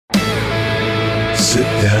sit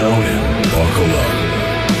down and buckle up.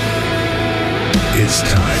 It's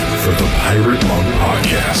time for the Pirate Monk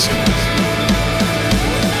Podcast.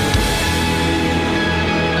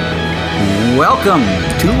 Welcome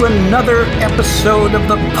to another episode of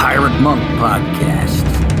the Pirate Monk Podcast.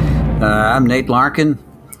 I'm Nate Larkin,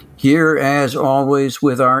 here as always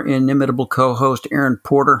with our inimitable co-host Aaron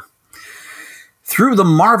Porter. Through the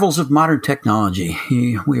marvels of modern technology,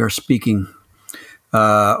 we are speaking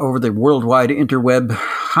over the worldwide interweb.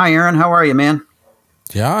 Hi, Aaron. How are you, man?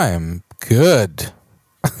 Yeah, I'm good.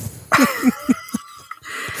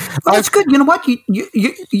 Well, that's good. You know what?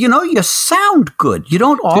 You sound good. You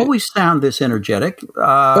don't always sound this energetic. Do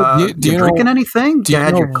you drinking anything? You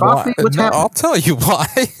had your coffee? What's happening? I'll tell you why.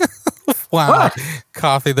 Wow. What?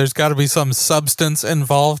 Coffee. There's got to be some substance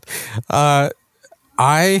involved. I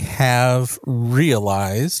have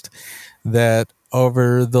realized that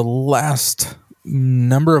over the last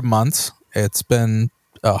number of months, it's been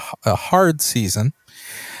a hard season.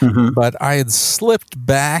 Mm-hmm. But I had slipped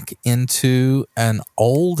back into an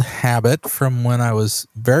old habit from when I was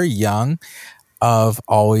very young of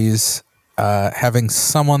always having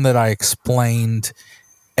someone that I explained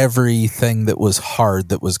everything that was hard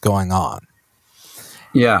that was going on.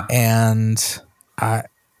 Yeah. And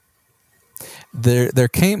there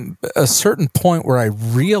came a certain point where I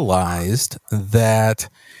realized that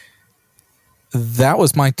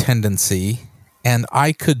was my tendency, and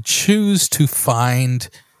I could choose to find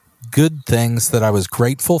good things that I was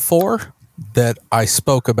grateful for that I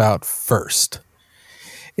spoke about first.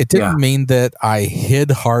 It didn't mean that I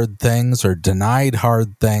hid hard things or denied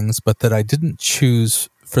hard things, but that I didn't choose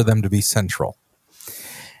for them to be central.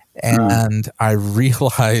 And I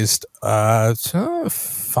realized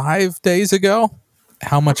 5 days ago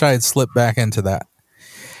how much I had slipped back into that.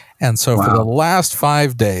 And so for the last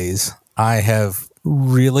 5 days, I have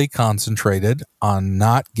really concentrated on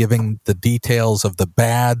not giving the details of the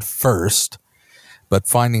bad first, but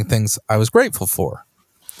finding things I was grateful for.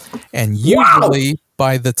 And usually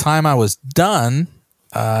by the time I was done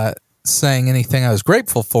saying anything I was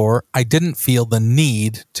grateful for, I didn't feel the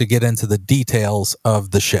need to get into the details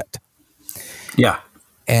of the shit. Yeah.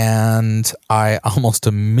 And I almost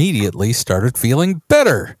immediately started feeling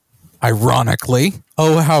better. Ironically,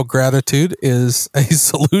 how gratitude is a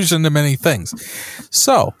solution to many things.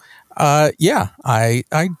 So, I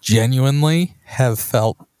genuinely have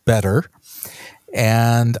felt better.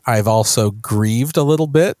 And I've also grieved a little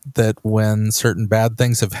bit that when certain bad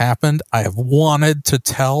things have happened, I have wanted to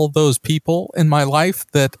tell those people in my life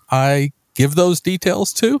that I give those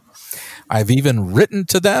details to. I've even written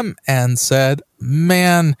to them and said,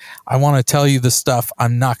 man, I want to tell you the stuff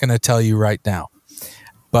I'm not going to tell you right now.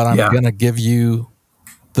 But I'm going to give you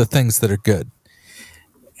the things that are good,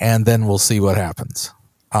 and then we'll see what happens.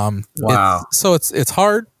 It's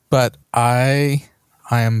hard, but I'm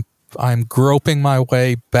groping my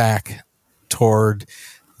way back toward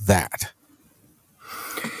that.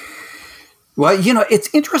 Well, it's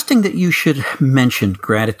interesting that you should mention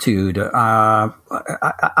gratitude.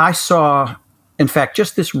 I saw, in fact,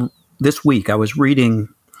 just this week, I was reading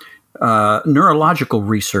neurological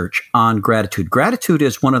research on gratitude. Gratitude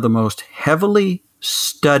is one of the most heavily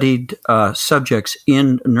studied subjects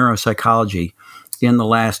in neuropsychology in the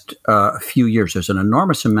last few years. There's an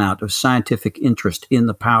enormous amount of scientific interest in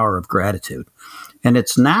the power of gratitude. And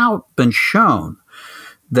it's now been shown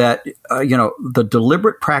that, the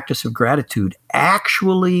deliberate practice of gratitude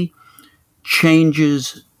actually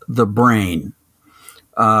changes the brain.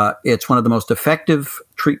 It's one of the most effective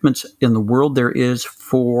treatments in the world there is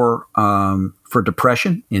for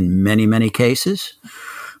depression in many, many cases.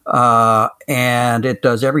 And it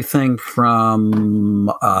does everything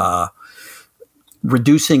from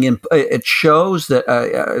reducing. It shows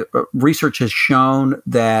that research has shown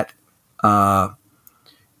that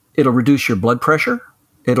it'll reduce your blood pressure.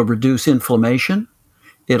 It'll reduce inflammation.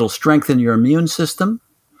 It'll strengthen your immune system.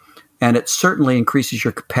 And it certainly increases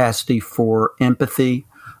your capacity for empathy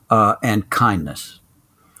and kindness.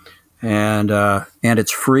 And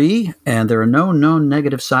it's free, and there are no known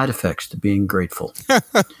negative side effects to being grateful.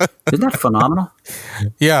 Isn't that phenomenal?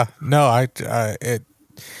 Yeah. No,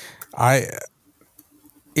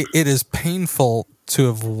 it is painful to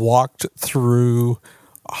have walked through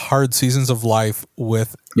hard seasons of life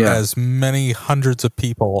with as many hundreds of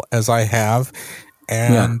people as I have,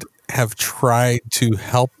 and have tried to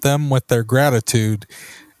help them with their gratitude.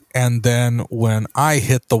 And then when I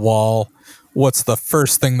hit the wall, what's the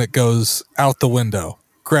first thing that goes out the window?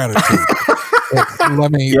 Gratitude.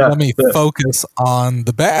 Let me focus on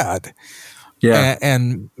the bad. Yeah.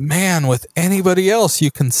 And man, with anybody else,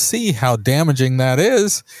 you can see how damaging that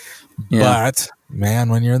is. Yeah. But man,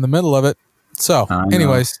 when you're in the middle of it. So,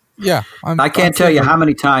 anyways, yeah. I can't tell you how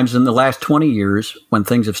many times in the last 20 years when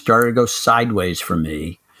things have started to go sideways for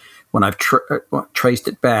me, when I've traced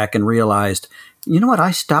it back and realized, you know what,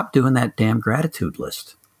 I stopped doing that damn gratitude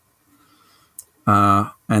list.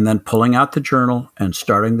 And then pulling out the journal and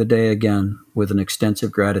starting the day again with an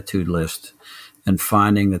extensive gratitude list and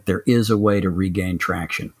finding that there is a way to regain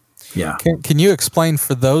traction. Yeah. Can you explain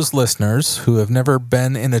for those listeners who have never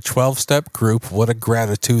been in a 12-step group what a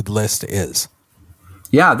gratitude list is?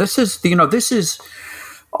 Yeah, this is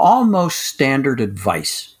almost standard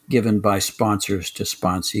advice given by sponsors to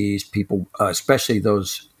sponsees, people, especially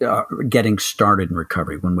those getting started in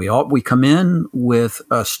recovery. When we come in with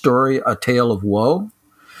a story, a tale of woe,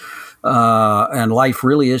 and life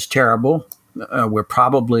really is terrible. We're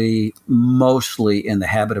probably mostly in the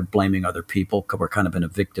habit of blaming other people because we're kind of in a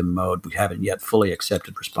victim mode. We haven't yet fully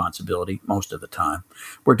accepted responsibility most of the time.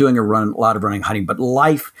 We're doing a lot of running, hiding, but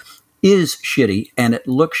life is shitty and it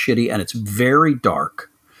looks shitty and it's very dark.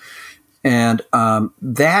 And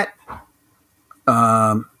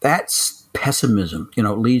that's pessimism,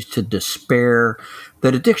 leads to despair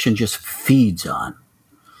that addiction just feeds on.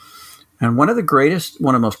 And one of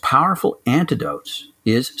the most powerful antidotes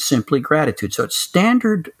is simply gratitude. So it's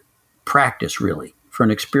standard practice, really, for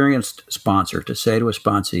an experienced sponsor to say to a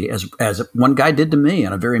sponsee, as one guy did to me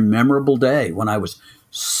on a very memorable day when I was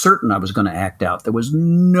certain I was going to act out. There was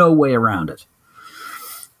no way around it.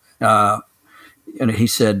 And he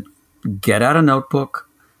said, get out a notebook.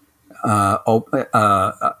 He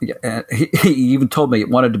even told me he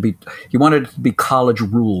wanted it to be college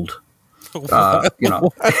ruled. Why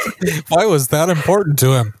was that important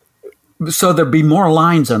to him? So there'd be more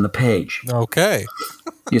lines on the page. Okay.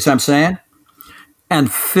 You see what I'm saying?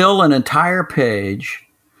 And fill an entire page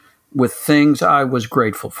with things I was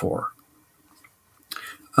grateful for.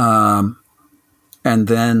 And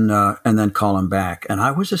then call him back. And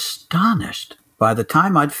I was astonished. By the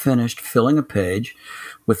time I'd finished filling a page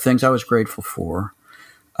with things I was grateful for,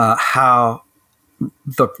 how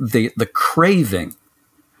the craving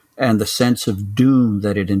and the sense of doom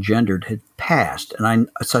that it engendered had passed. And I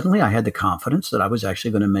suddenly had the confidence that I was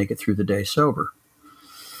actually going to make it through the day sober.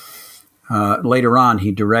 Later on,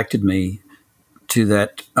 he directed me to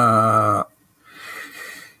that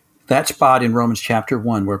spot in Romans chapter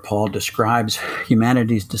 1 where Paul describes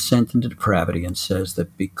humanity's descent into depravity and says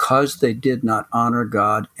that because they did not honor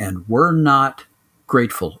God and were not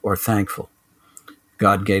grateful or thankful,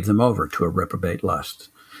 God gave them over to a reprobate lust.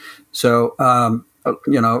 So,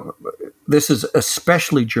 this is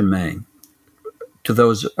especially germane to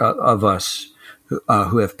those of us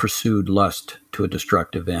who have pursued lust to a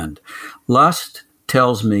destructive end. Lust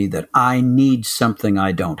tells me that I need something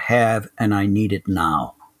I don't have and I need it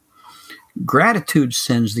now. Gratitude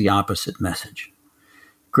sends the opposite message.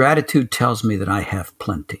 Gratitude tells me that I have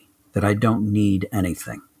plenty, that I don't need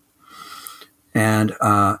anything. And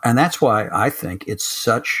that's why I think it's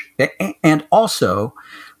such, and also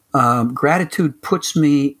gratitude puts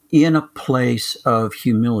me in a place of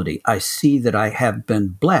humility. I see that I have been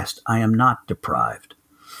blessed. I am not deprived.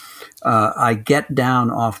 I get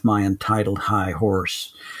down off my entitled high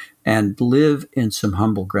horse and live in some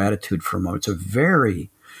humble gratitude for a moment. It's a very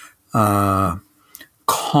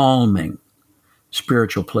calming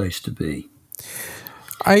spiritual place to be.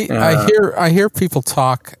 I hear people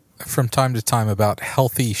talk from time to time about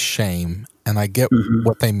healthy shame, and I get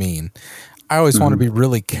what they mean. I always want to be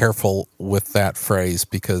really careful with that phrase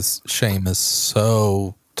because shame is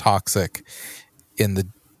so toxic in the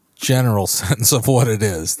general sense of what it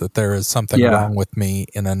is, that there is something wrong with me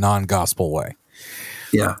in a non-gospel way.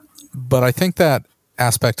 Yeah. But I think that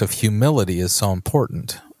aspect of humility is so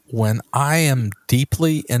important. When I am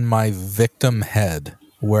deeply in my victim head,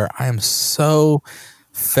 where I am so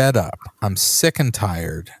fed up, I'm sick and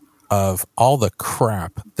tired of all the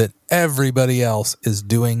crap that everybody else is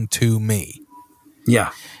doing to me.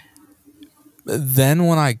 Yeah. Then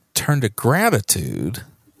when I turn to gratitude,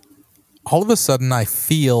 all of a sudden I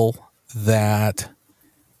feel that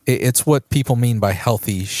it's what people mean by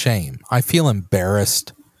healthy shame. I feel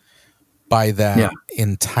embarrassed by that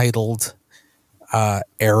entitled,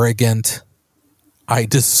 arrogant, I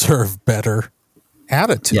deserve better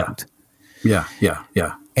attitude. Yeah.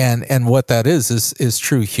 And what that is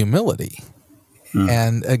true humility.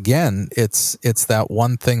 And again, it's that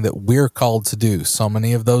one thing that we're called to do. So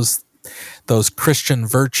many of those Christian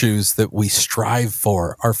virtues that we strive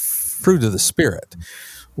for are fruit of the Spirit.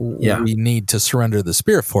 We need to surrender the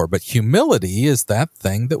Spirit for. But humility is that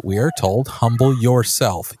thing that we are told, humble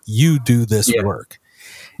yourself. You do this work.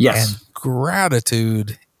 Yes. And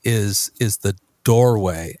gratitude is the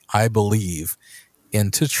doorway, I believe,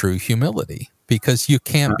 into true humility, because you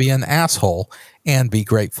can't be an asshole and be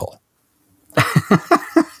grateful.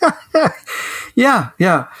 Yeah.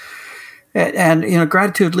 And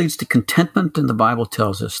gratitude leads to contentment, and the Bible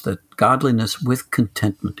tells us that godliness with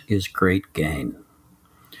contentment is great gain.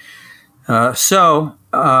 So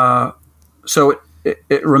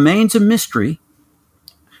it remains a mystery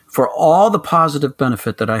for all the positive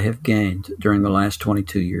benefit that I have gained during the last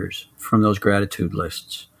 22 years from those gratitude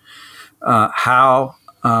lists, how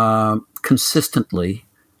consistently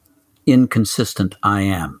inconsistent I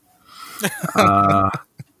am.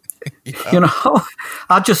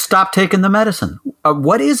 I'll just stop taking the medicine.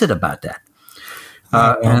 What is it about that?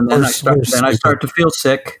 And then I start to feel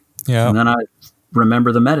sick. Yeah. And then I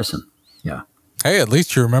remember the medicine. Yeah. Hey, at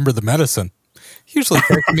least you remember the medicine. Usually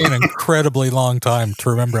takes me an incredibly long time to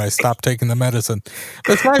remember I stopped taking the medicine.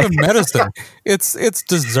 It's not even medicine. It's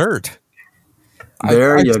dessert.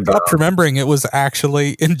 I stopped remembering it was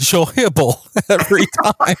actually enjoyable every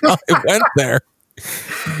time I went there.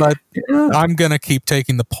 But I'm going to keep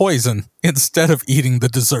taking the poison instead of eating the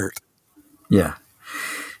dessert. Yeah.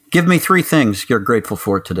 Give me 3 things you're grateful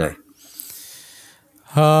for today.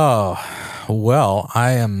 Oh, well,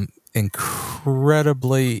 I am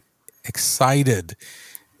incredibly excited,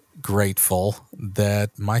 grateful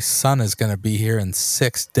that my son is going to be here in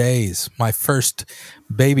 6 days. My first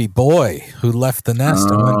baby boy who left the nest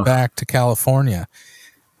and went back to California.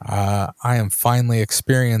 I am finally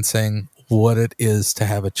experiencing what it is to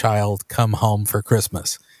have a child come home for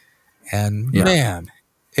Christmas. And man,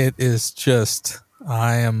 it is just,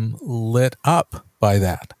 I am lit up by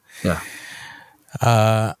that. Yeah.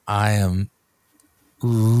 I am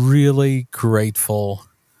really grateful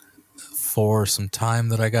for some time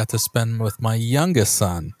that I got to spend with my youngest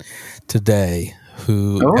son today,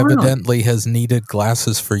 who evidently has needed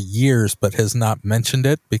glasses for years, but has not mentioned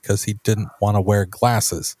it because he didn't want to wear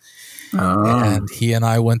glasses. And he and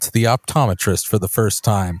I went to the optometrist for the first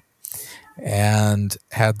time and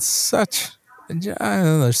had such, I don't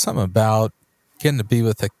know, there's something about getting to be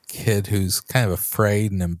with a kid who's kind of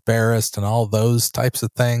afraid and embarrassed and all those types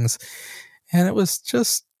of things. And it was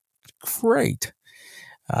just great.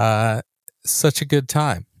 Such a good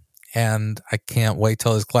time. And I can't wait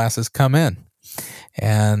till his glasses come in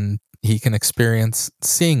and he can experience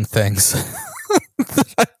seeing things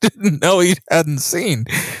that I didn't know he hadn't seen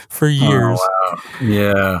for years. Oh,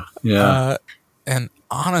 wow. Yeah. And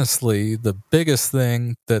honestly, the biggest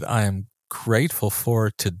thing that I am grateful for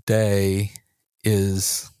today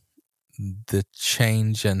is the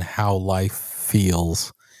change in how life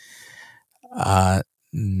feels.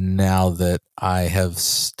 Now that I have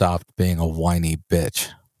stopped being a whiny bitch.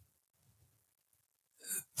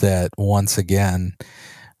 That once again,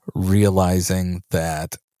 realizing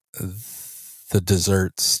that the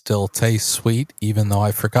dessert still tastes sweet, even though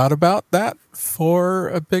I forgot about that for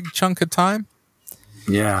a big chunk of time.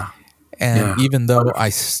 Yeah. And even though I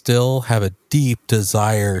still have a deep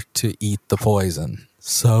desire to eat the poison,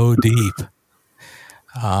 so deep.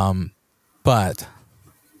 But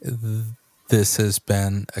this has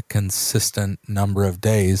been a consistent number of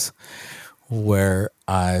days where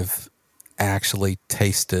I've actually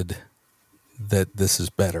tasted that this is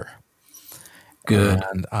better. Good.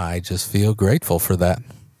 And I just feel grateful for that.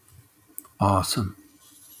 Awesome.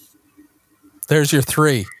 There's your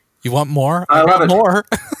 3. You want more? I love got it. More.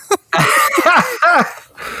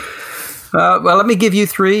 Well, let me give you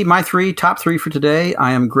 3. My top 3 for today.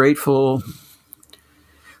 I am grateful.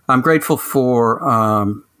 I'm grateful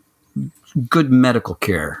for good medical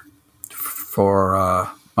care for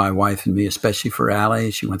my wife and me, especially for Allie.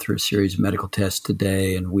 She went through a series of medical tests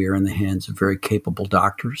today, and we are in the hands of very capable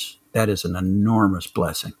doctors. That is an enormous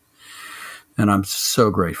blessing, and I'm so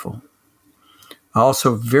grateful.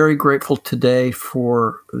 Also very grateful today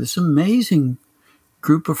for this amazing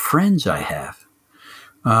group of friends I have.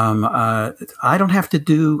 I don't have to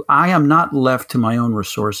do, I am not left to my own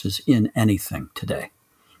resources in anything today.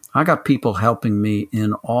 I got people helping me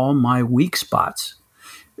in all my weak spots,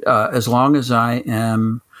 as long as I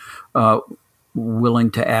am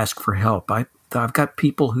willing to ask for help. I've got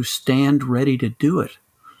people who stand ready to do it.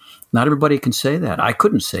 Not everybody can say that. I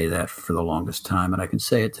couldn't say that for the longest time, and I can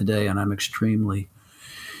say it today, and I'm extremely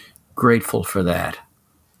grateful for that.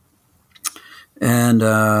 And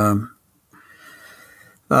I'm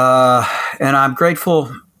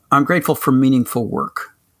grateful. I'm grateful for meaningful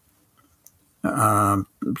work. To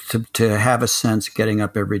have a sense getting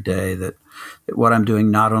up every day that what I'm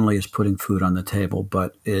doing not only is putting food on the table,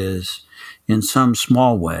 but is in some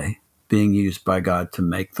small way being used by God to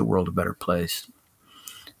make the world a better place.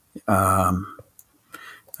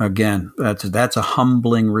 Again, that's a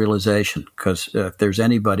humbling realization, because if there's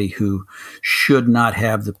anybody who should not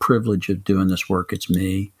have the privilege of doing this work, it's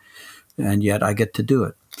me, and yet I get to do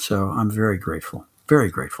it. So I'm very grateful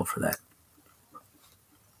for that.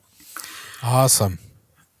 Awesome.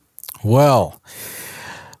 Well,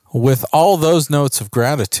 with all those notes of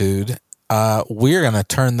gratitude, we're going to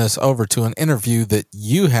turn this over to an interview that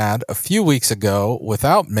you had a few weeks ago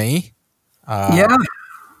without me. Yeah.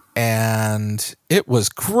 And it was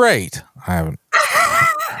great. I haven't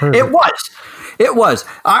heard It was.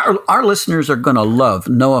 Our listeners are going to love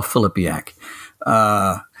Noah Filipiak.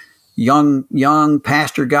 Young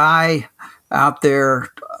pastor guy out there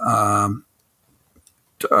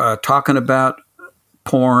talking about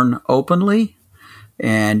porn openly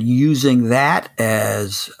and using that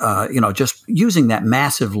as, just using that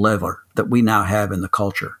massive lever that we now have in the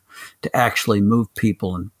culture to actually move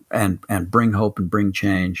people and bring hope and bring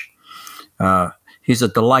change. He's a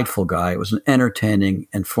delightful guy. It was an entertaining,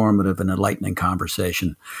 informative, and enlightening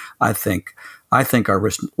conversation. I think our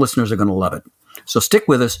listeners are going to love it. So stick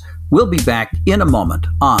with us. We'll be back in a moment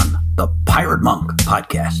on the Pirate Monk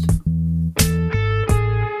Podcast.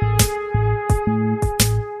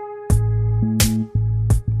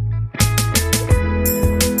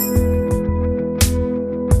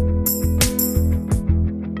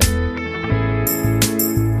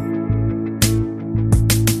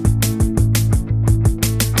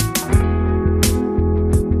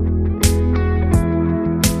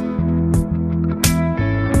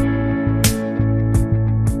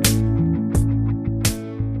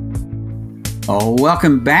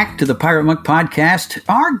 Welcome back to the Pirate Monk Podcast.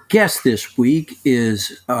 Our guest this week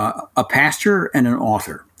is a pastor and an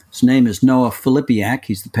author. His name is Noah Filipiak.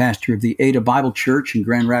 He's the pastor of the Ada Bible Church in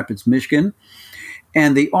Grand Rapids, Michigan,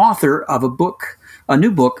 and the author of a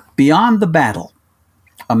new book, Beyond the Battle,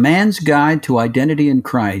 A Man's Guide to Identity in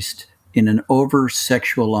Christ in an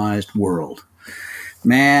Over-Sexualized World.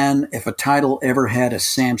 Man, if a title ever had a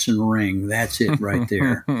Samson ring, that's it right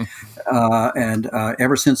there. And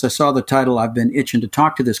ever since I saw the title, I've been itching to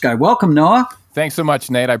talk to this guy. Welcome, Noah. Thanks so much,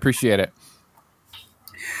 Nate. I appreciate it.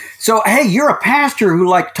 So, hey, you're a pastor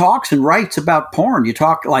who talks and writes about porn. You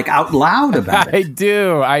talk out loud about it. I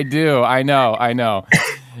do. I know.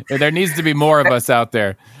 There needs to be more of us out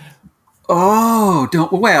there. Oh,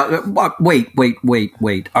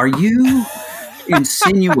 wait. Are you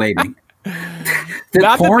insinuating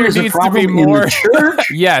that porn is a problem in the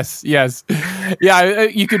church? Yes. Yeah,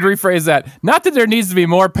 you could rephrase that. Not that there needs to be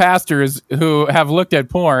more pastors who have looked at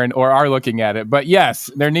porn or are looking at it, but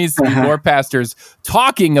yes, there needs to be more pastors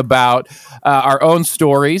talking about our own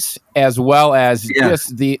stories, as well as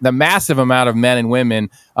just the massive amount of men and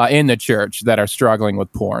women in the church that are struggling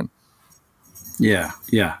with porn. Yeah.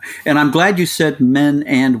 And I'm glad you said men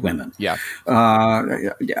and women. Yeah.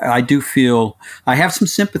 I do feel I have some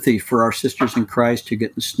sympathy for our sisters in Christ who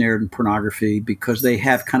get ensnared in pornography, because they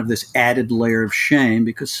have kind of this added layer of shame,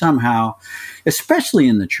 because somehow, especially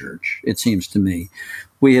in the church, it seems to me,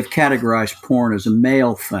 we have categorized porn as a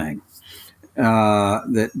male thing.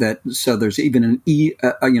 So there's even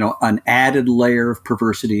an added layer of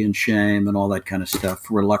perversity and shame and all that kind of stuff,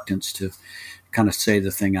 reluctance to kind of say the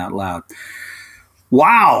thing out loud.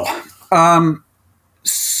 Wow.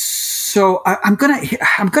 So I'm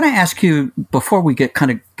gonna ask you, before we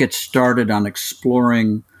get started on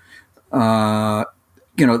exploring, the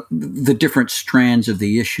different strands of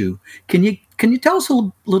the issue. Can you tell us a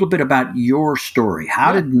little bit about your story?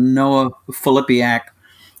 How did Noah Filipiak?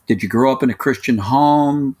 Did you grow up in a Christian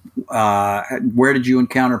home? Where did you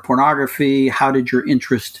encounter pornography? How did your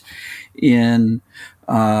interest in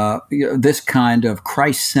this kind of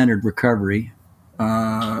Christ-centered recovery?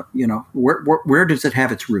 Where does it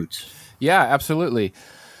have its roots? Yeah, absolutely.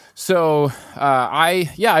 So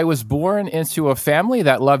I was born into a family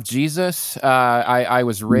that loved Jesus. I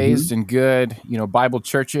was raised in good, Bible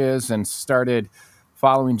churches, and started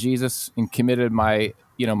following Jesus and committed my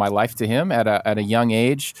life to him at a young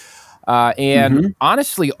age. And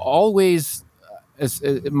honestly, always,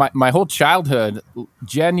 my whole childhood,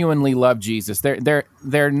 genuinely loved Jesus.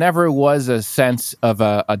 There never was a sense of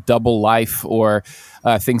a double life or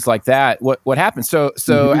things like that. What happened? So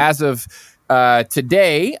as of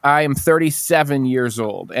today, I am 37 years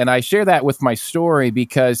old, and I share that with my story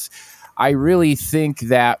because I really think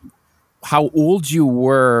that how old you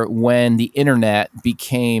were when the internet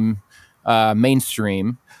became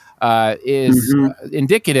mainstream is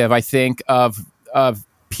indicative, I think, of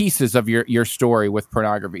pieces of your story with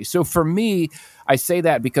pornography. So for me, I say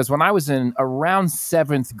that because when I was in around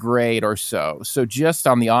 7th grade or so just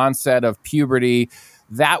on the onset of puberty,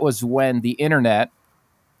 that was when the internet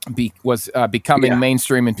becoming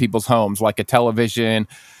mainstream in people's homes, like a television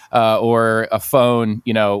or a phone,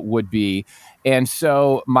 would be. And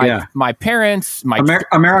so my parents,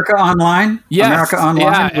 America Online, yes, America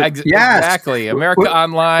Online, exactly, America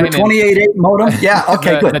Online, the 28.8 modem,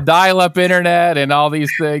 okay, good. The dial-up internet and all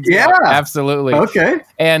these things, absolutely, okay.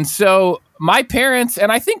 And so my parents,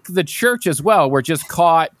 and I think the church as well, were just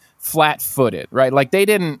caught flat-footed, right? Like they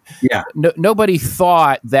didn't, nobody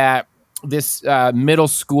thought that this middle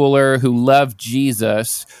schooler who loved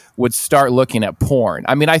Jesus would start looking at porn.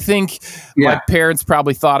 I mean, I think my parents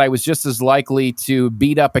probably thought I was just as likely to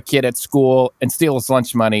beat up a kid at school and steal his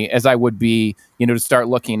lunch money as I would be, to start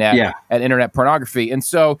looking at internet pornography. And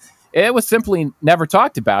so it was simply never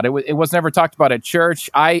talked about. It was never talked about at church.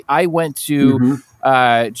 I went to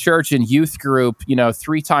church and youth group,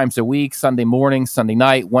 3 times a week, Sunday morning, Sunday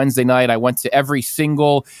night, Wednesday night. I went to every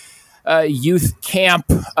single youth camp,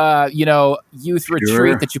 youth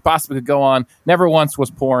retreat that you possibly could go on. Never once was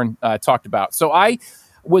porn talked about. So I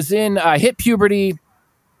was hit puberty,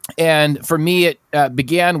 and for me it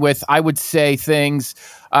began with, I would say, things.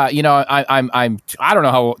 I'm I don't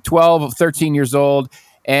know how 12, 13 years old,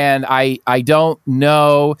 and I don't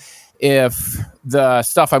know if the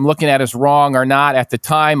stuff I'm looking at is wrong or not. At the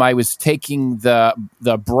time, I was taking the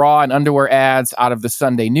bra and underwear ads out of the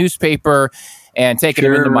Sunday newspaper and taking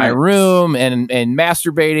them into my room and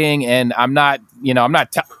masturbating. And I'm not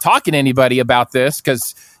talking to anybody about this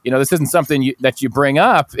because, this isn't something that you bring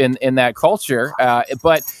up in that culture.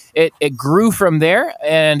 But it grew from there,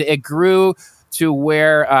 and it grew to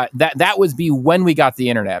where that was when we got the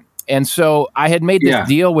internet. And so I had made this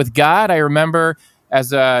deal with God. I remember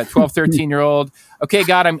as a 12, 13-year-old, okay,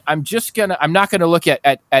 God, I'm not going to look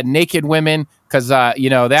at naked women because,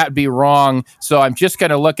 that'd be wrong. So I'm just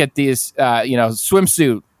going to look at these,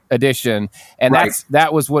 swimsuit edition. And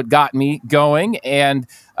that was what got me going. And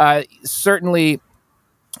certainly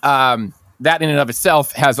that in and of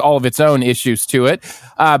itself has all of its own issues to it.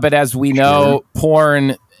 But as we know,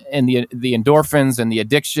 porn and the endorphins and the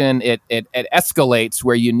addiction, it escalates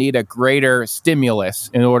where you need a greater stimulus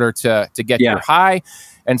in order to get your high.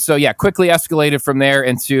 And so, quickly escalated from there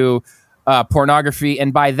into pornography.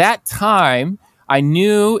 And by that time, I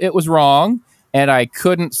knew it was wrong and I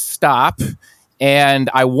couldn't stop. And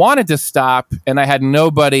I wanted to stop, and I had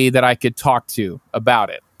nobody that I could talk to about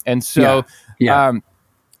it. And so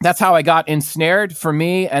that's how I got ensnared for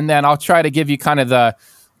me. And then I'll try to give you kind of the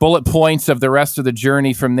bullet points of the rest of the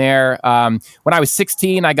journey from there. When I was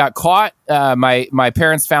 16, I got caught. My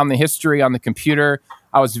parents found the history on the computer.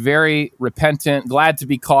 I was very repentant, glad to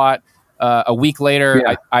be caught. A week later,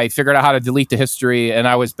 I figured out how to delete the history, and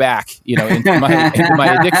I was back, into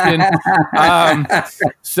my addiction.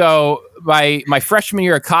 So my freshman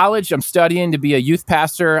year of college, I'm studying to be a youth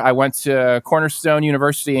pastor. I went to Cornerstone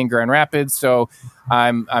University in Grand Rapids. So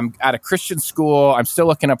I'm at a Christian school. I'm still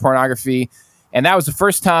looking at pornography. And that was the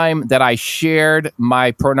first time that I shared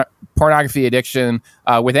my pornography addiction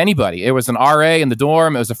with anybody. It was an RA in the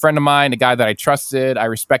dorm. It was a friend of mine, a guy that I trusted. I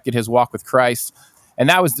respected his walk with Christ. And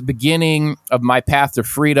that was the beginning of my path to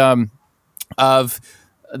freedom of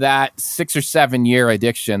that 6 or 7 year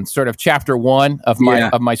addiction, sort of chapter 1 of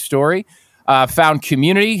my story. Found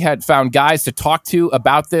community, had found guys to talk to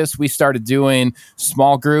about this. We started doing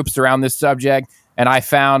small groups around this subject, and I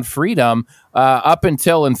found freedom up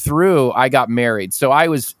until and through I got married. So I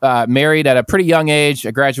was married at a pretty young age.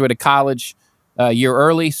 I graduated college a year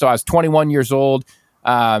early, so I was 21 years old,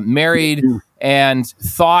 married, and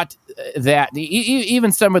thought that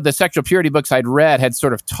even some of the sexual purity books I'd read had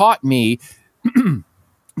sort of taught me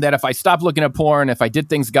that if I stopped looking at porn, if I did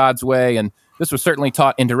things God's way, and this was certainly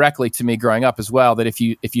taught indirectly to me growing up as well, that if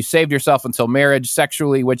you saved yourself until marriage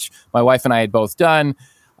sexually, which my wife and I had both done,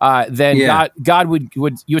 then God would you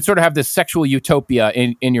would sort of have this sexual utopia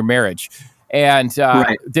in your marriage, and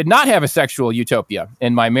did not have a sexual utopia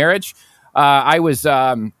in my marriage. I was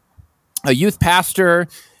a youth pastor,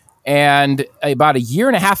 and about a year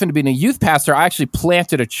and a half into being a youth pastor, I actually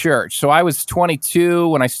planted a church. So I was 22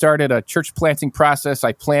 when I started a church planting process.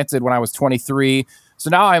 I planted when I was 23.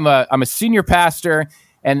 So now I'm a senior pastor,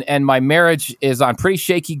 and my marriage is on pretty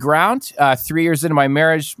shaky ground. 3 years into my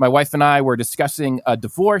marriage, my wife and I were discussing a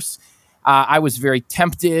divorce. I was very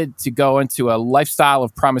tempted to go into a lifestyle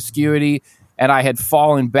of promiscuity, and I had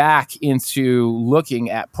fallen back into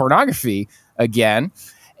looking at pornography again.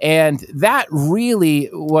 And that really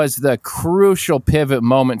was the crucial pivot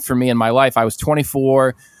moment for me in my life. I was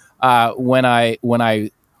 24 when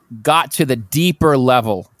I got to the deeper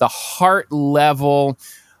level, the heart level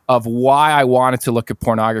of why I wanted to look at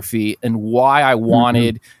pornography and why I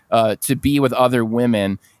wanted to be with other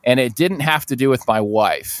women, and it didn't have to do with my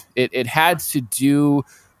wife. It had to do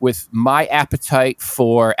with my appetite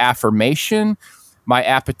for affirmation, my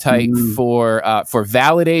appetite for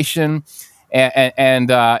validation,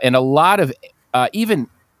 and a lot of even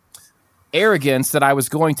arrogance that I was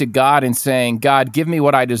going to God and saying, God, give me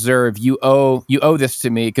what I deserve. You owe this to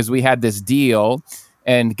me because we had this deal.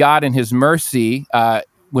 And God in his mercy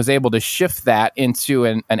was able to shift that into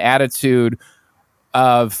an attitude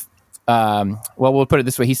of, we'll put it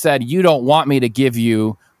this way. He said, you don't want me to give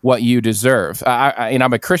you what you deserve.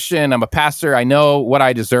 I'm a Christian. I'm a pastor. I know what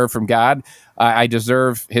I deserve from God. I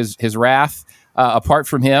deserve his wrath apart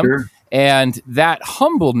from him. Sure. And that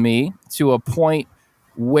humbled me to a point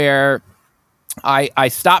where I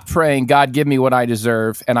stopped praying, God, give me what I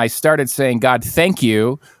deserve. And I started saying, God, thank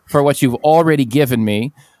you for what you've already given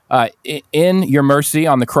me in your mercy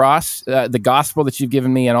on the cross, the gospel that you've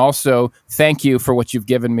given me. And also thank you for what you've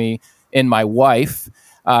given me in my wife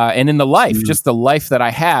and in the life, just the life that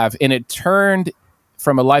I have. And it turned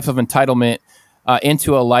from a life of entitlement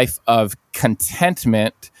into a life of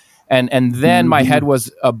contentment. And then my head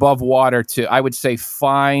was above water to, I would say,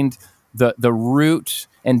 find the root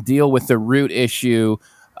and deal with the root issue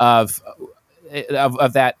of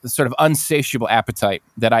that sort of unsatiable appetite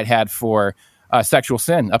that I'd had for sexual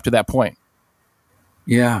sin up to that point.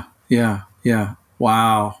 Yeah.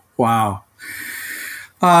 Wow.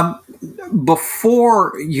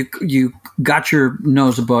 Before you got your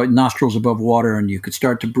nostrils above water and you could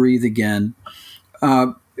start to breathe again,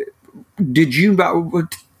 did you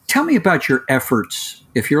tell me about your efforts?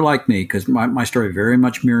 If you're like me, because my story very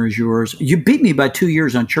much mirrors yours. You beat me by 2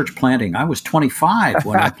 years on church planting. I was 25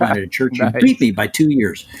 when I planted a church. Nice. You beat me by 2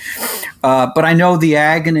 years. But I know the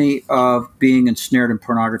agony of being ensnared in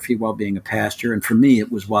pornography while being a pastor. And for me,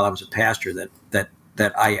 it was while I was a pastor that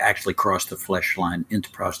I actually crossed the flesh line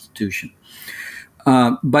into prostitution.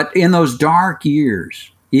 But in those dark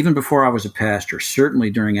years, even before I was a pastor, certainly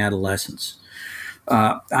during adolescence,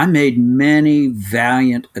 I made many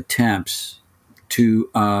valiant attempts to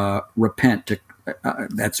repent.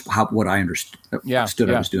 That's what I understood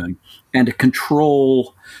I was doing, and to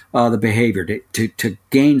control the behavior, to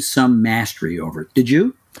gain some mastery over it. Did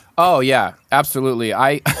you? Oh yeah, absolutely.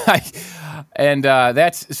 And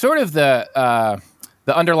that's sort of the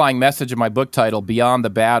underlying message of my book title, Beyond the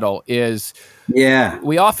Battle, is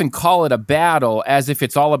we often call it a battle as if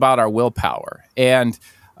it's all about our willpower. And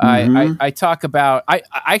I talk about, I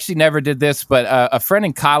actually never did this, but a friend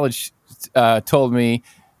in college told me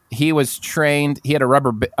he was trained, he had a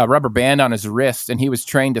rubber band on his wrist, and he was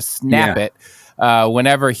trained to snap it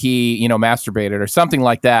whenever he, masturbated or something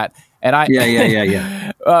like that.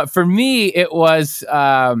 And for me, it was,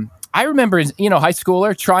 I remember, high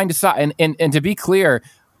schooler trying to stop, and to be clear,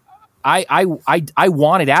 I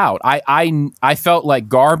wanted out. I felt like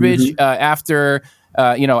garbage after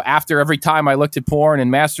every time I looked at porn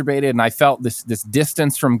and masturbated, and I felt this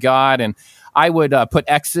distance from God, and I would put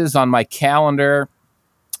X's on my calendar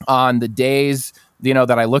on the days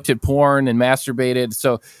that I looked at porn and masturbated.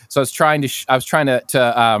 So I was trying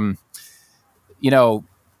to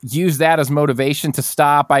use that as motivation to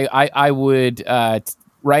stop. I would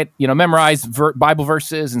memorize Bible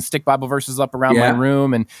verses and stick Bible verses up around my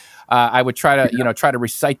room, and I would try to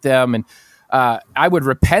recite them, and I would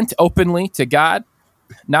repent openly to God.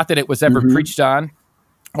 Not that it was ever preached on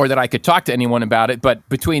or that I could talk to anyone about it, but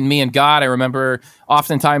between me and God, I remember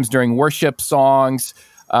oftentimes during worship songs,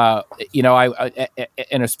 I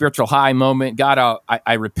in a spiritual high moment, God,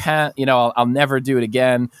 I repent, I'll never do it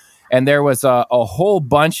again. And there was a whole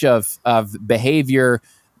bunch of behavior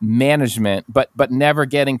management, but never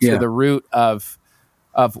getting to the root of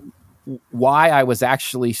why I was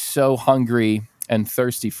actually so hungry and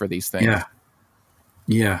thirsty for these things.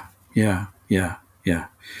 Yeah.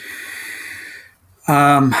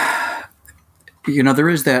 There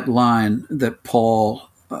is that line that Paul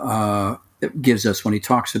gives us when he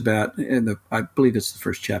talks about, I believe it's the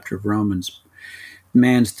first chapter of Romans,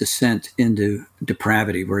 man's descent into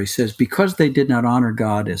depravity, where he says, because they did not honor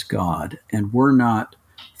God as God and were not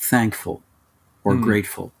thankful or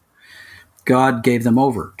grateful, God gave them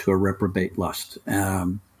over to a reprobate lust.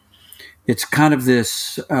 It's kind of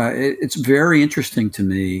this, it's very interesting to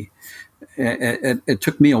me. It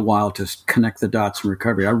took me a while to connect the dots in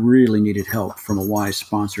recovery. I really needed help from a wise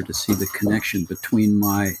sponsor to see the connection between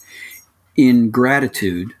my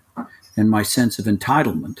ingratitude and my sense of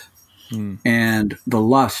entitlement and the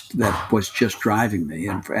lust that was just driving me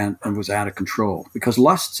and was out of control. Because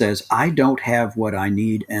lust says, I don't have what I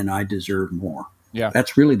need and I deserve more. Yeah.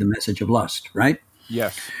 That's really the message of lust, right?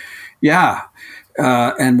 Yes. Yeah.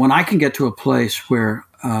 And when I can get to a place where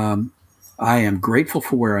I am grateful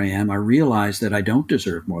for where I am, I realize that I don't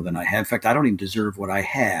deserve more than I have. In fact, I don't even deserve what I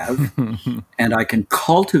have. And I can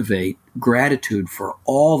cultivate gratitude for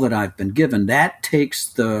all that I've been given. That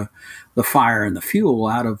takes the fire and the fuel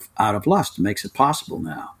out of lust and makes it possible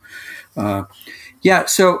now.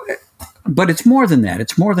 But it's more than that.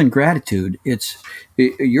 It's more than gratitude.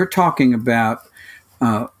 You're talking about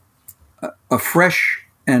a fresh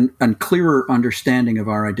and clearer understanding of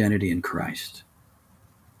our identity in Christ.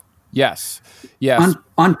 Yes.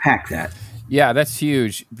 Unpack that. Yeah, that's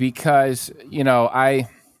huge because,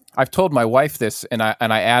 I've told my wife this, and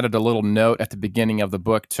I added a little note at the beginning of the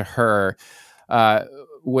book to her,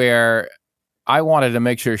 where I wanted to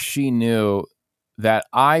make sure she knew that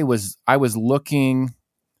I was looking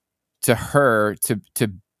to her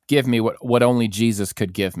to give me what only Jesus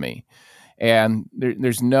could give me. And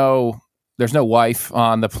there's no wife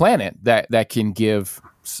on the planet that can give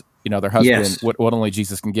their husband what only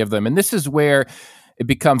Jesus can give them. And this is where it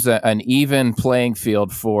becomes an even playing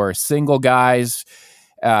field for single guys,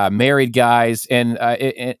 married guys, and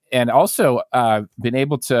also been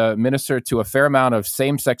able to minister to a fair amount of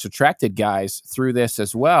same-sex attracted guys through this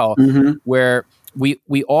as well, where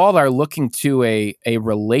we all are looking to a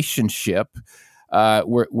relationship.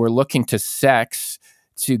 We're looking to sex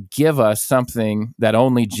to give us something that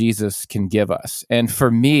only Jesus can give us. And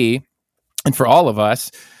for me, and for all of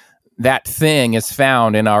us, that thing is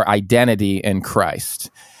found in our identity in Christ.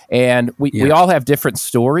 And we all have different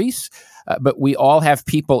stories, but we all have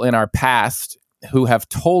people in our past who have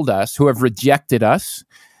told us, who have rejected us,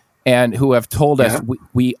 and who have told us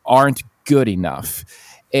we aren't good enough.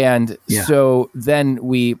 And so then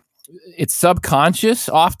it's subconscious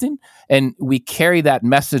often, and we carry that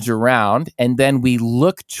message around, and then we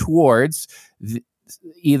look towards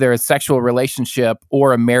either a sexual relationship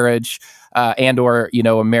or a marriage, a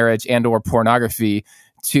marriage and or pornography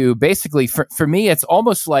to basically, for me, it's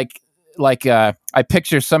almost like I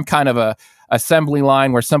picture some kind of a assembly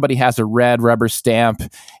line where somebody has a red rubber stamp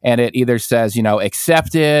and it either says,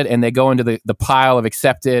 accepted, and they go into the pile of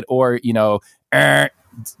accepted, or,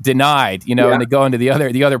 denied, and they go into the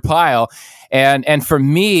other pile. And for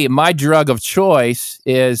me, my drug of choice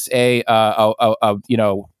is a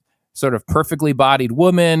sort of perfectly bodied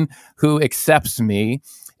woman who accepts me.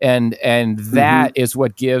 And that is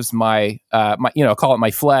what gives my call it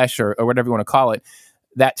my flesh or whatever you want to call it,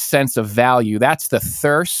 that sense of value. That's the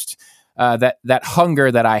thirst, that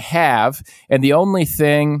hunger that I have. And the only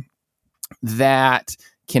thing that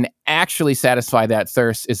can actually satisfy that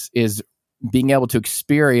thirst is being able to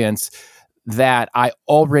experience that I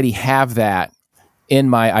already have that in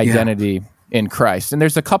my identity in Christ. And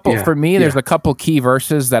there's a couple, for me, there's a couple key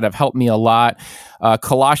verses that have helped me a lot.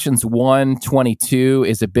 Colossians 1:22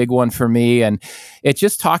 is a big one for me. And it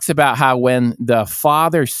just talks about how when the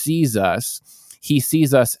Father sees us, he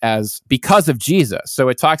sees us as because of Jesus. So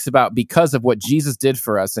it talks about because of what Jesus did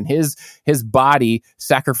for us and his body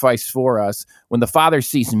sacrificed for us. When the Father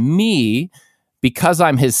sees me, because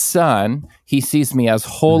I'm his son, he sees me as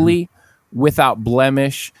holy, without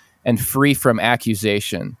blemish, and free from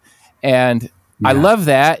accusation. And I love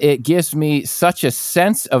that. It gives me such a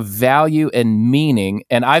sense of value and meaning.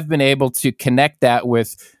 And I've been able to connect that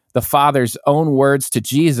with the Father's own words to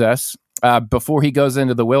Jesus before he goes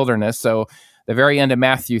into the wilderness. So the very end of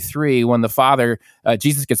Matthew 3, when the Father,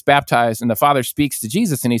 Jesus gets baptized, and the Father speaks to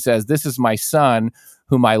Jesus, and he says, "This is my son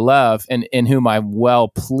whom I love and in whom I'm well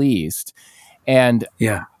pleased." And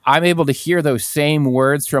I'm able to hear those same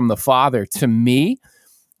words from the Father to me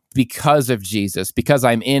because of Jesus, because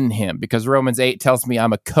I'm in him, because Romans 8 tells me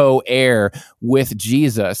I'm a co-heir with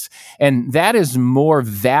Jesus. And that is more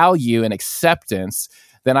value and acceptance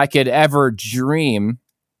than I could ever dream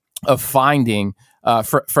of finding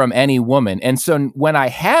from any woman. And so when I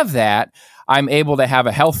have that, I'm able to have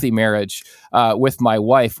a healthy marriage with my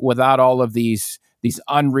wife without all of these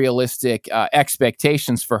unrealistic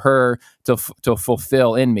expectations for her to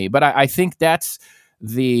fulfill in me. But I think that's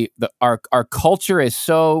our culture is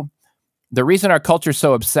so. The reason our culture is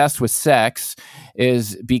so obsessed with sex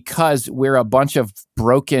is because we're a bunch of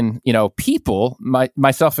broken, people,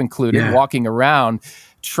 myself included, walking around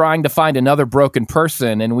trying to find another broken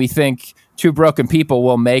person, and we think two broken people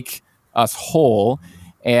will make us whole,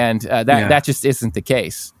 and that just isn't the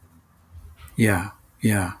case. Yeah.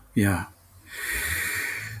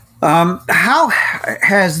 How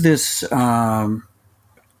has this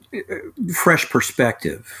fresh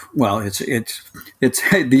perspective. Well, it's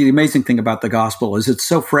the amazing thing about the gospel is it's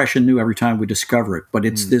so fresh and new every time we discover it. But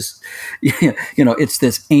it's this, it's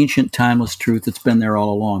this ancient, timeless truth that's been there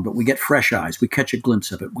all along. But we get fresh eyes, we catch a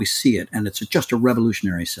glimpse of it, we see it, and it's just a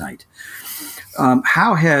revolutionary sight.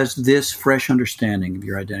 How has this fresh understanding of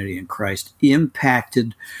your identity in Christ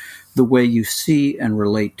impacted the way you see and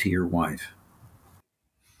relate to your wife?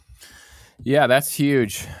 Yeah, that's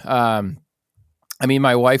huge. I mean,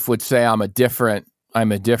 my wife would say I'm a different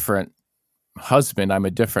husband. I'm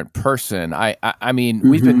a different person. I mean,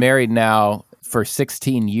 we've been married now for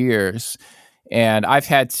 16 years, and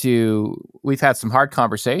we've had some hard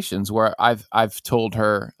conversations where I've told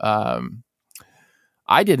her,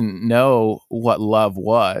 I didn't know what love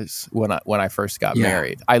was when I first got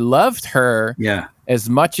married. I loved her as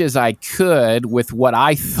much as I could with what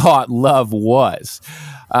I thought love was.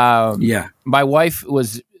 My wife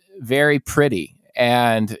was very pretty.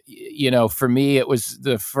 And, for me, it was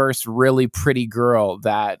the first really pretty girl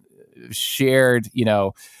that shared,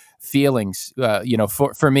 feelings,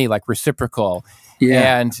 for me, like reciprocal.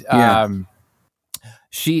 And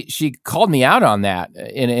she called me out on that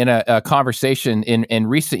in a conversation in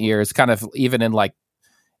recent years, kind of even in like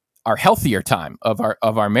our healthier time of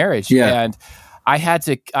our marriage. And I had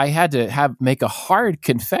to make a hard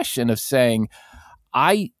confession of saying,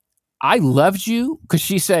 I loved you, because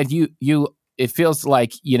she said it feels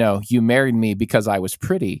like, you married me because I was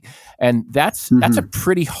pretty. And that's a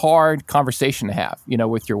pretty hard conversation to have,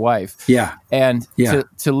 with your wife. And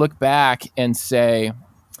to look back and say,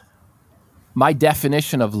 my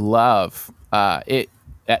definition of love,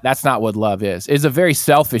 that's not what love is. It's a very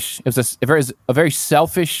selfish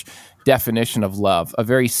definition of love, a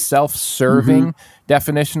very self-serving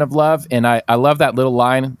definition of love. And I love that little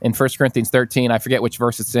line in 1 Corinthians 13. I forget which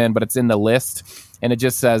verse it's in, but it's in the list. And it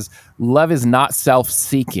just says, love is not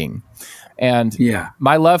self-seeking. And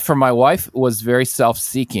my love for my wife was very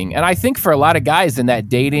self-seeking. And I think for a lot of guys in that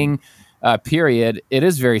dating period, it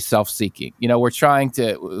is very self-seeking. We're trying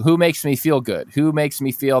to, who makes me feel good? Who makes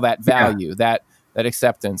me feel that value, that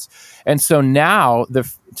acceptance? And so now,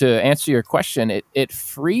 to answer your question, it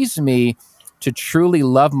frees me to truly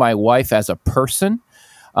love my wife as a person.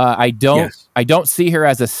 I don't see her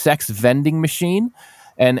as a sex vending machine.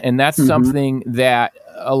 And that's something that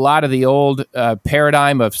a lot of the old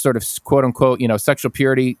paradigm of sort of quote unquote, sexual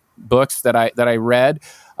purity books that I read,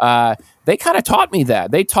 they kind of taught me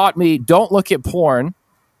that. They taught me, don't look at porn.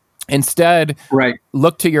 Instead,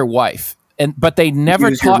 look to your wife. But they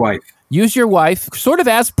never use your wife sort of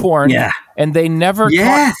as porn. And they never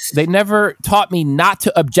taught me not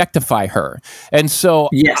to objectify her. And so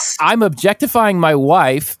I'm objectifying my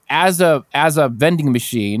wife as a vending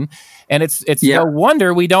machine. And it's no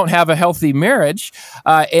wonder we don't have a healthy marriage.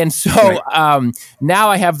 And so now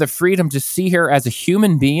I have the freedom to see her as a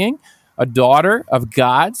human being, a daughter of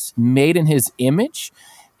God's, made in his image,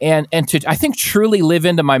 and to, I think, truly live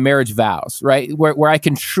into my marriage vows, right? Where I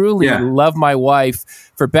can truly love my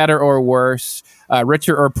wife for better or worse,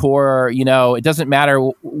 richer or poorer. It doesn't matter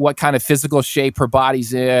what kind of physical shape her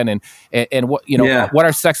body's in, and what what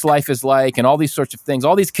our sex life is like, and all these sorts of things,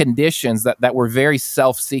 all these conditions that were very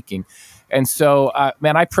self-seeking. And so,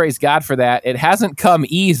 man, I praise God for that. It hasn't come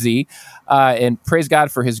easy, and praise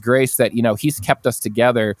God for his grace that, he's kept us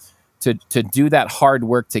together to do that hard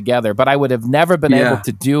work together. But I would have never been able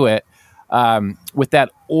to do it with that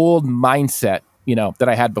old mindset, that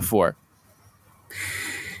I had before.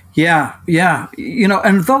 Yeah.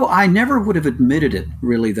 And though I never would have admitted it,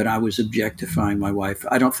 really, that I was objectifying my wife,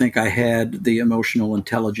 I don't think I had the emotional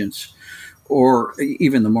intelligence or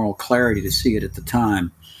even the moral clarity to see it at the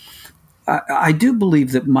time. I do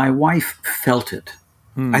believe that my wife felt it.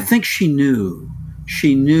 I think she knew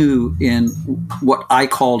in what I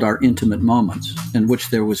called our intimate moments, in which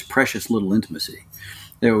there was precious little intimacy.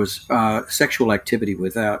 There was sexual activity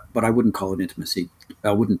without, but I wouldn't call it intimacy.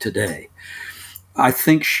 I wouldn't today. I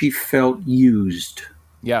think she felt used.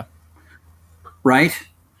 Yeah. Right?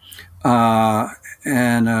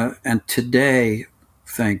 And today,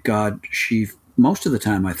 thank God, she most of the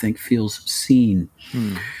time, I think, feels seen.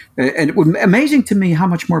 And it was amazing to me how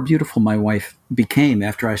much more beautiful my wife became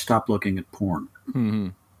after I stopped looking at porn.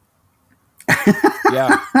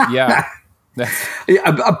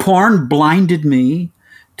 Porn blinded me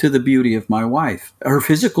to the beauty of my wife, her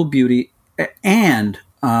physical beauty, and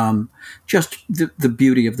just the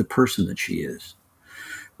beauty of the person that she is.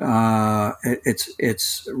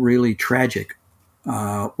 It's really tragic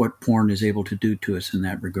what porn is able to do to us in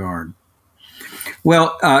that regard.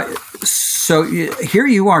 Well, here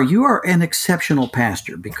you are. You are an exceptional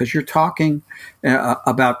pastor because you're talking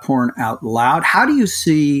about porn out loud. How do you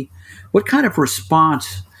see, what kind of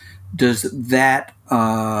response does that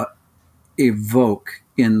evoke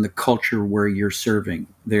in the culture where you're serving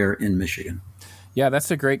there in Michigan? Yeah,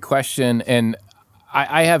 that's a great question. And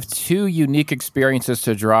I have two unique experiences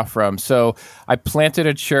to draw from. So I planted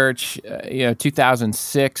a church,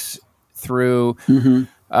 2006 through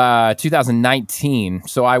 2019.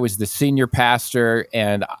 So I was the senior pastor,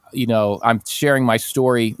 and I'm sharing my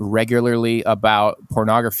story regularly about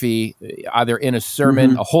pornography, either in a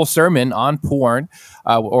sermon, a whole sermon on porn,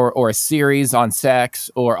 or a series on sex,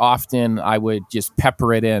 or often I would just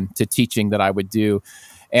pepper it in to teaching that I would do.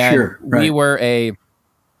 And Sure, right. we were a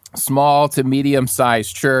small to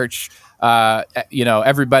medium-sized church.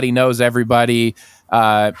 Everybody knows everybody,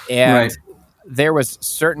 and Right. there was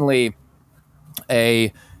certainly so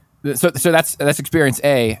that's experience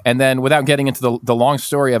A. And then, without getting into the long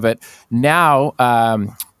story of it, now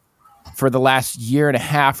for the last year and a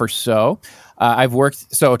half or so, I've worked.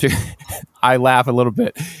 I laugh a little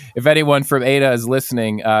bit. If anyone from Ada is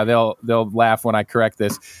listening, they'll laugh when I correct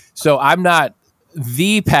this. So I'm not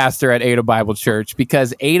the pastor at Ada Bible Church,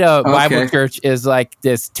 because Ada Bible Church is like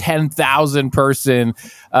this 10,000 person,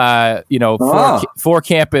 four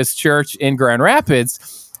campus church in Grand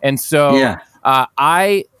Rapids. And so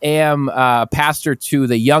I am pastor to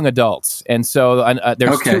the young adults. And so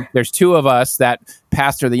there's two of us that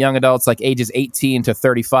pastor the young adults, like ages 18 to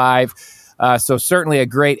 35. So certainly a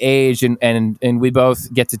great age. And we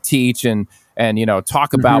both get to teach and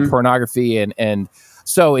talk about pornography. And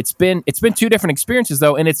so it's been two different experiences,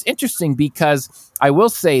 though. And it's interesting because I will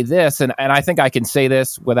say this, and I think I can say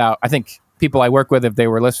this I think people I work with, if they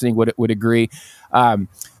were listening, would agree.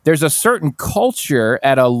 There's a certain culture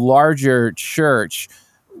at a larger church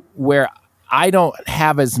where I don't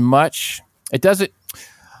have as much.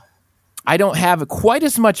 I don't have quite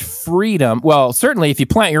as much freedom. Well, certainly if you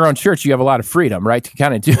plant your own church, you have a lot of freedom, right? To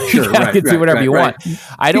kind of do, do whatever you want.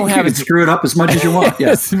 I don't have to screw it up as much as you want. Yeah.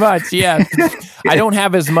 As much, yeah. I don't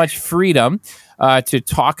have as much freedom to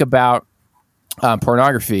talk about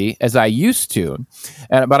pornography as I used to.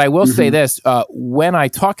 But I will say this, when I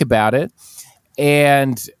talk about it,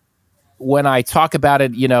 and when I talk about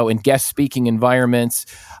it, in guest speaking environments,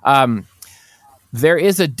 there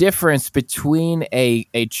is a difference between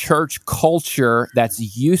a church culture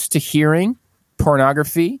that's used to hearing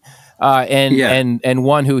pornography and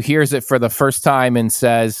one who hears it for the first time and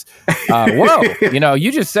says, whoa,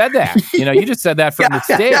 you just said that. You just said that from the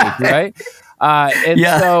stage, right?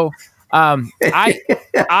 So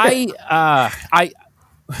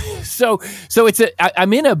so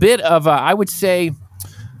I'm in a bit of I would say.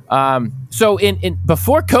 So in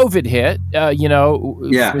before COVID hit,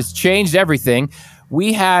 it's changed everything.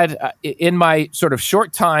 We had in my sort of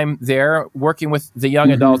short time there working with the young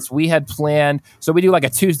adults, we had planned. So we do like a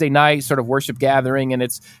Tuesday night sort of worship gathering, and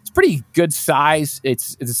it's pretty good size. It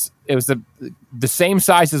was the same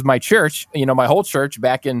size as my church, my whole church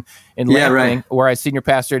back in Lansing, where I senior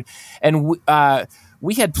pastored, and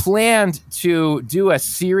we had planned to do a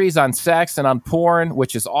series on sex and on porn,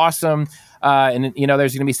 which is awesome. And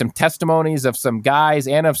there's going to be some testimonies of some guys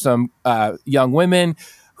and of some young women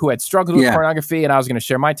who had struggled with pornography, and I was going to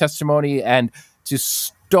share my testimony and to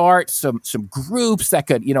start some groups that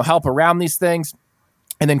could help around these things.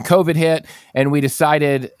 And then COVID hit, and we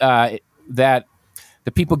decided that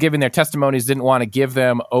the people giving their testimonies didn't want to give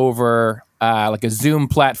them over like a Zoom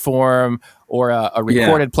platform or a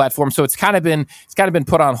recorded platform. So it's kind of been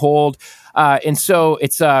put on hold, and so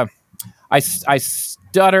it's I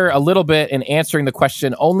stutter a little bit in answering the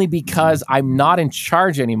question only because I'm not in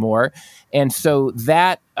charge anymore, and so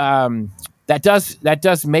that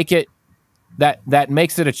does make it that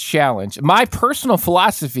makes it a challenge. My personal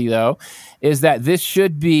philosophy, though, is that this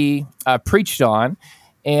should be preached on,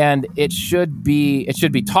 and it should be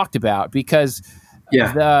talked about, because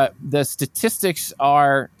the statistics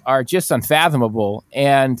are just unfathomable,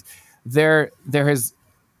 and there is,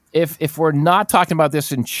 if we're not talking about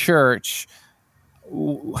this in church,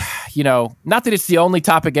 not that it's the only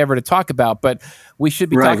topic ever to talk about, but we should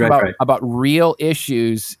be talking about real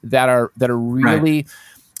issues that are really,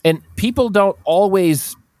 and people don't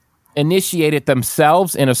always initiate it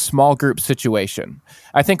themselves in a small group situation.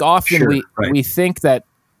 I think often we think that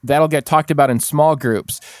that'll get talked about in small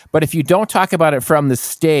groups, but if you don't talk about it from the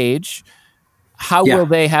stage, how will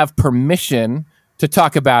they have permission to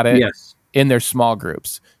talk about it in their small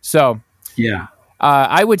groups? So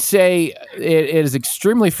I would say it is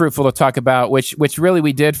extremely fruitful to talk about, which really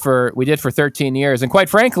we did for 13 years. And quite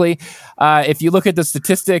frankly, if you look at the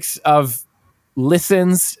statistics of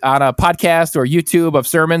listens on a podcast or YouTube of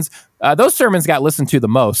sermons, those sermons got listened to the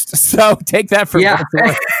most. So take that for what it's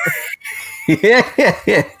worth.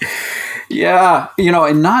 Yeah.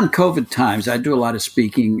 In non-COVID times, I do a lot of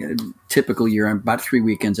speaking. Typical year, I'm about 3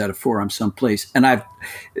 weekends out of 4, I'm someplace. And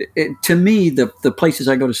to me, the places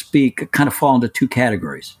I go to speak kind of fall into 2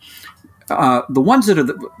 categories. The ones that are,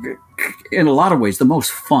 in a lot of ways, the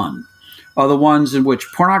most fun are the ones in which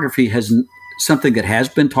pornography has something that has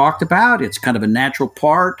been talked about. It's kind of a natural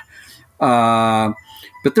part. But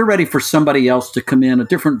they're ready for somebody else to come in, a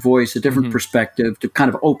different voice, a different perspective, to kind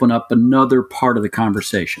of open up another part of the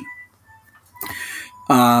conversation.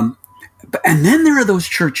 And then there are those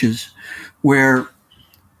churches where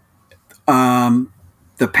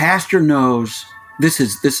the pastor knows this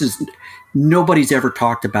is nobody's ever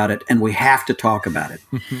talked about it, and we have to talk about it.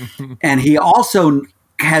 And he also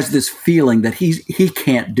has this feeling that he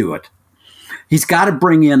can't do it. He's got to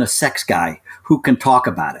bring in a sex guy who can talk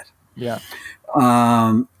about it. Yeah.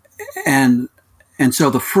 And so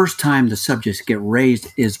the first time the subjects get raised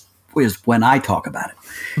is when I talk about it.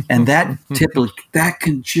 And that typically, that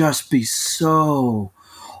can just be so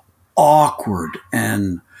awkward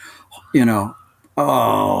and,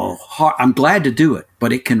 hard. I'm glad to do it,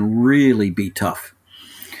 but it can really be tough.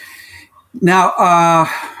 Now, I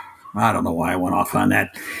don't know why I went off on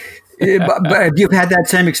that. But you've had that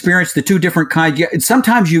same experience, the 2 different kinds.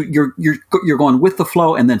 Sometimes you're going with the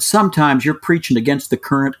flow, and then sometimes you're preaching against the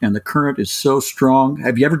current, and the current is so strong.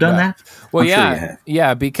 Have you ever done that? Well,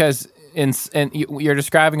 yeah, because you're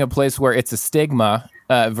describing a place where it's a stigma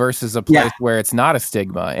versus a place where it's not a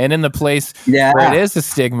stigma, and in the place where it is a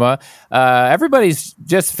stigma, everybody's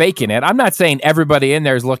just faking it. I'm not saying everybody in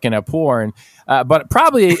there is looking at porn, but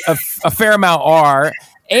probably a fair amount are.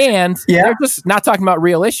 And they're just not talking about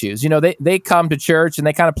real issues. They come to church and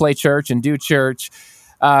they kind of play church and do church.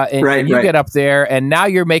 And you get up there and now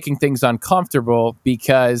you're making things uncomfortable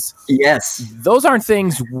because those aren't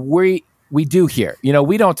things we do here.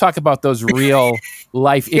 We don't talk about those real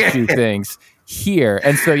life issue things here.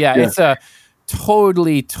 And so, it's a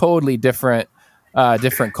totally, totally different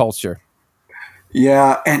culture.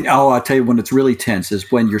 Yeah. And I'll tell you when it's really tense is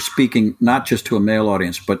when you're speaking not just to a male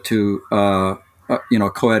audience, but to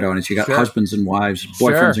co-ed audience. You got husbands and wives,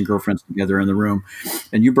 boyfriends and girlfriends together in the room,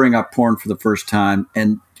 and you bring up porn for the first time,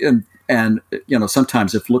 and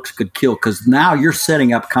sometimes if looks could kill, because now you're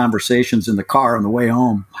setting up conversations in the car on the way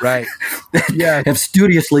home, right? that have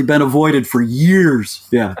studiously been avoided for years.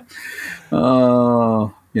 Yeah,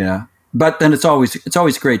 But then it's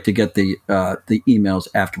always great to get the emails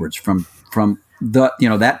afterwards from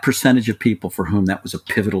that percentage of people for whom that was a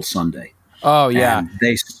pivotal Sunday. Oh yeah, and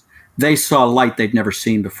they saw light they'd never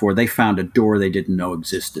seen before. They found a door they didn't know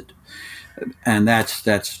existed. And that's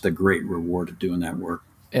the great reward of doing that work.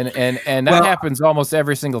 And that happens almost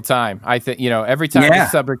every single time. I think, every time the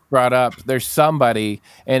subject's brought up, there's somebody,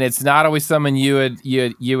 and it's not always someone you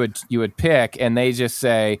would pick, and they just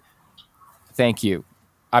say, "Thank you.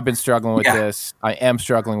 I've been struggling with this. I am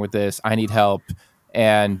struggling with this. I need help."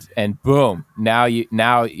 And boom, now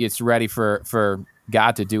it's ready for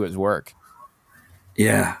God to do his work.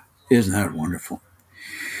 Yeah. Isn't that wonderful?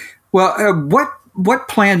 Well, what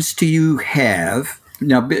plans do you have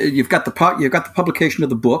now? You've got the publication of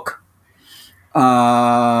the book. Zondervan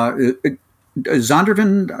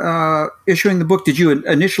issuing the book. Did you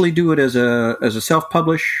initially do it as a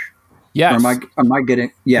self-publish? Yes. Or am I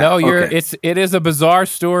getting? Yeah. No, it is a bizarre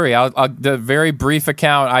story. The very brief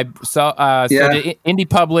account I saw. Indie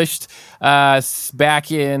published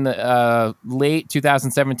back in late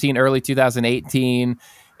 2017, early 2018.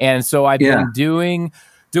 And so I've been doing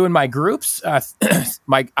my groups. I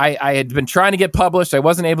had been trying to get published. I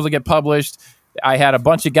wasn't able to get published. I had a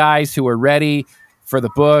bunch of guys who were ready for the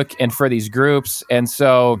book and for these groups. And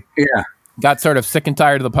so got sort of sick and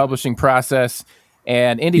tired of the publishing process.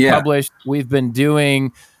 And Indie published, we've been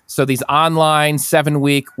doing these online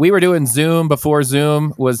 7-week. We were doing Zoom before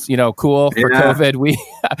Zoom was cool for COVID. We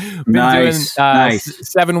been doing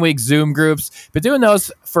 7-week Zoom groups. Been doing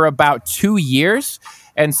those for about 2 years.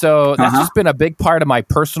 And so that's just been a big part of my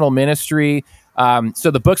personal ministry.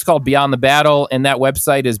 So the book's called Beyond the Battle, and that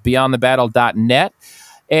website is beyondthebattle.net.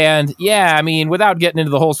 And without getting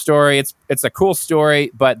into the whole story, it's a cool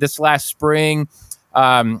story. But this last spring,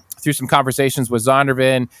 through some conversations with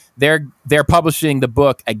Zondervan, they're publishing the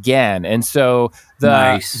book again. And so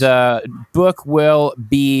the book will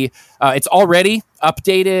be it's already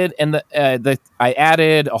updated, and I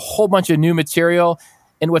added a whole bunch of new material.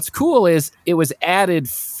 And what's cool is it was added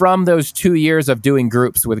from those 2 years of doing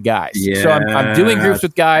groups with guys. So I'm doing groups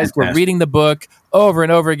with guys. Fantastic. We're reading the book over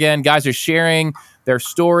and over again. Guys are sharing their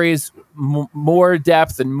stories, more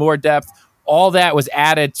depth and more depth. All that was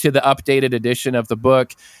added to the updated edition of the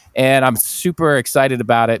book. And I'm super excited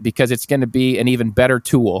about it because it's going to be an even better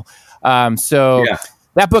tool.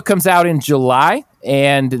 That book comes out in July,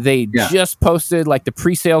 and they just posted like the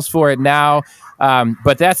pre-sales for it now.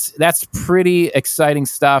 But that's pretty exciting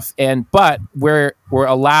stuff. But we're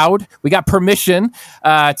allowed, we got permission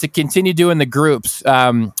to continue doing the groups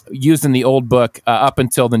using the old book up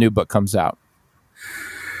until the new book comes out.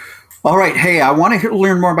 All right. Hey, I want to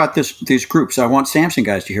learn more about these groups. I want Samson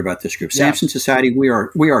guys to hear about this group. Samson Society. We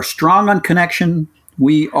are strong on connection.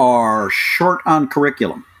 We are short on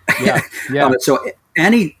curriculum. Yeah. So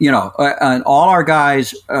and all our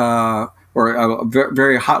guys, or a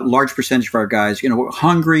very large percentage of our guys, we're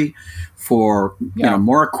hungry for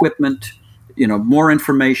more equipment, more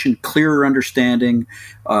information, clearer understanding.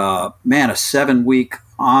 A 7-week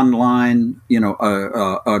online,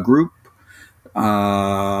 a group.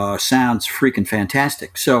 Sounds freaking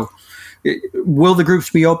fantastic. So will the groups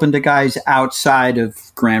be open to guys outside of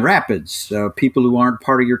Grand Rapids, people who aren't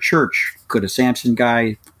part of your church? Could a Samson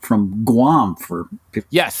guy from Guam, for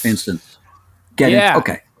instance, get in?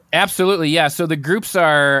 Okay. Absolutely. Yeah. So the groups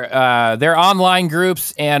are, they're online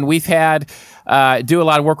groups, and we've had, do a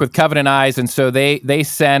lot of work with Covenant Eyes. And so they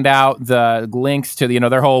send out the links to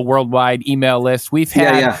their whole worldwide email list. We've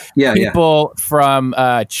had people from,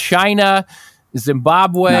 China,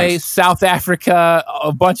 Zimbabwe, South Africa,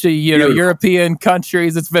 a bunch of European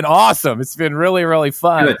countries. It's been awesome. It's been really, really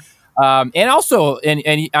fun. And also,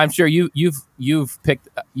 and I'm sure you've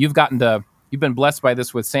been blessed by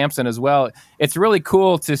this with Samson as well. It's really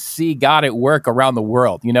cool to see God at work around the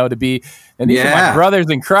world. These are my brothers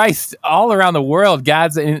in Christ all around the world.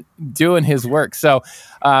 God's doing His work. So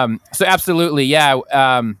absolutely, we have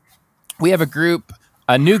a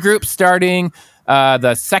new group starting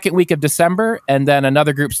the second week of December, and then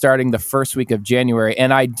another group starting the first week of January.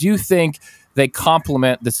 And I do think they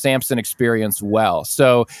complement the Samson experience well.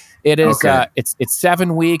 So it is, it's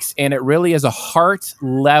 7 weeks, and it really is a heart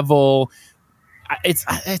level. It's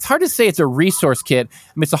hard to say it's a resource kit.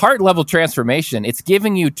 It's a heart level transformation. It's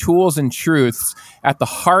giving you tools and truths at the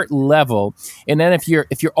heart level. And then if you're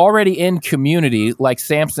already in community like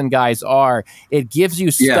Samson guys are, it gives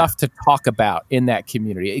you stuff to talk about in that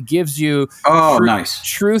community. It gives you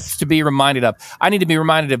truths to be reminded of. I need to be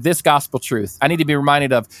reminded of this gospel truth. I need to be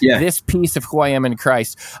reminded of this piece of who I am in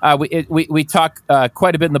Christ. We talk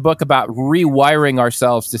quite a bit in the book about rewiring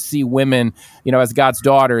ourselves to see women, as God's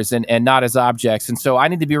daughters and not as objects. And so I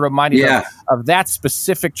need to be reminded of that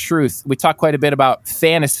specific truth. We talk quite a bit about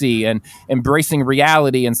fantasy and embracing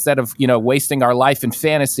reality instead of, wasting our life in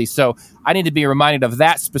fantasy. So I need to be reminded of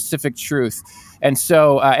that specific truth. And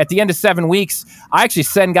so at the end of 7 weeks, I actually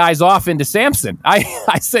send guys off into Samson.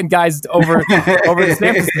 I send guys over to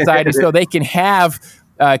Samson Society so they can have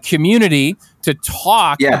community to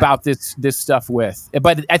talk about this stuff with.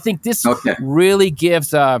 But I think this really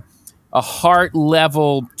gives a heart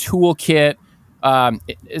level toolkit,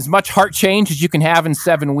 as much heart change as you can have in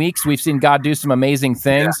 7 weeks. We've seen God do some amazing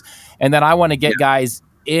things, and then I want to get guys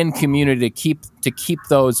in community to keep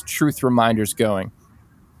those truth reminders going.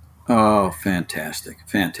 Oh, fantastic!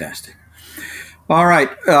 All right,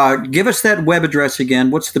 give us that web address again.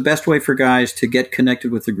 What's the best way for guys to get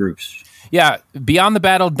connected with the groups? Yeah,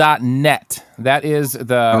 beyondthebattle.net. That is the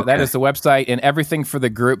website, and everything for the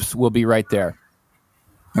groups will be right there.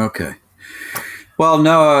 Okay. Well,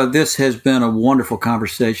 Noah, this has been a wonderful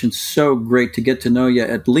conversation. So great to get to know you,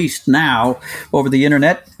 at least now, over the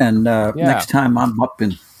internet. And next time I'm up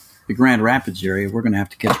in the Grand Rapids area, we're going to have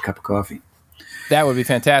to catch a cup of coffee. That would be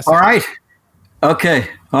fantastic. All right. Okay.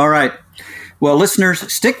 All right. Well,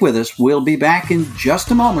 listeners, stick with us. We'll be back in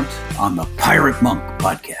just a moment on the Pirate Monk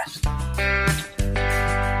Podcast.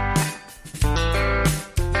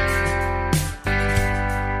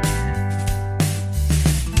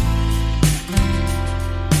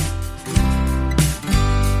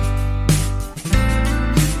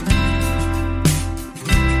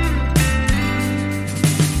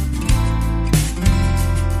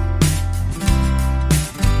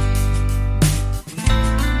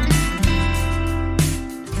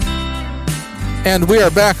 And we are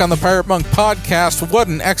back on the Pirate Monk Podcast. What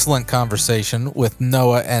an excellent conversation with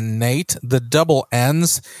Noah and Nate. The double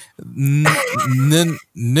N's. Shouldn't have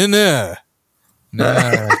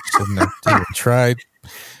even tried.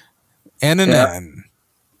 N and N.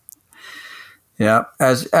 Yeah,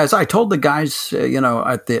 as I told the guys,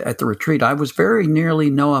 at the retreat, I was very nearly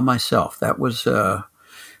Noah myself. That was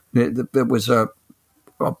it was a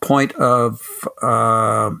point of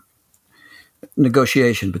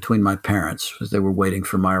negotiation between my parents as they were waiting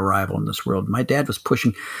for my arrival in this world. My dad was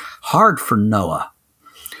pushing hard for Noah.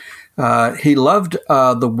 He loved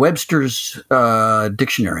the Webster's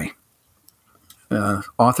Dictionary,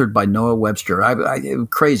 authored by Noah Webster.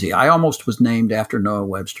 Crazy. I almost was named after Noah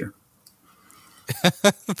Webster.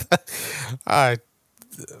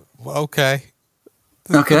 Okay.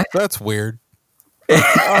 Okay. That's weird.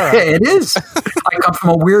 It is. I come from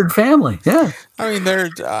a weird family. Yeah. I mean,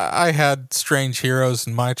 I had strange heroes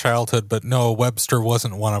in my childhood, but Noah Webster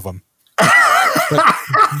wasn't one of them. But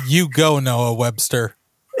you go, Noah Webster.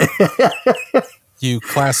 You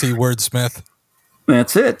classy wordsmith.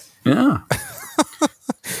 That's it. Yeah.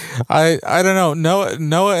 I don't know.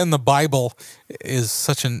 Noah in the Bible is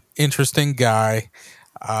such an interesting guy.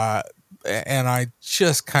 And I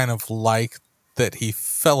just kind of like that he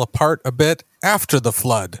fell apart a bit after the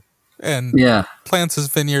flood and plants his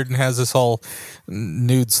vineyard and has this whole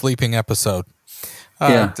nude sleeping episode.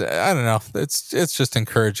 I don't know. It's just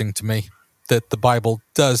encouraging to me that the Bible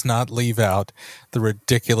does not leave out the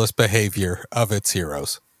ridiculous behavior of its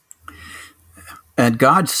heroes. And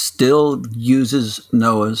God still uses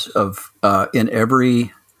Noahs in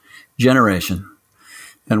every generation.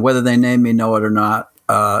 And whether they name me Noah or not,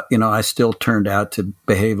 I still turned out to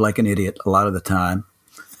behave like an idiot a lot of the time.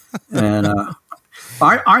 And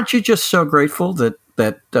aren't you just so grateful that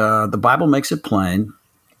the Bible makes it plain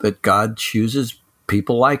that God chooses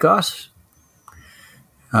people like us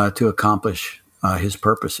to accomplish his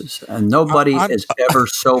purposes, and nobody is ever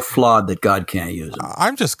so flawed that God can't use them.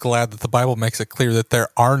 I'm just glad that the Bible makes it clear that there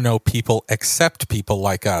are no people except people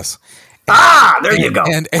like us. There you go.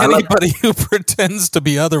 And anybody who pretends to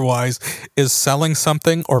be otherwise is selling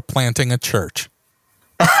something or planting a church.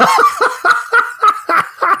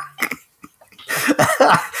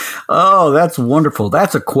 Oh, that's wonderful.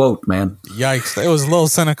 That's a quote, man. Yikes. It was a little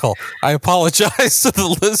cynical. I apologize to the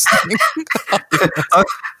listening. I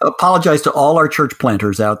apologize to all our church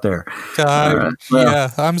planters out there. God,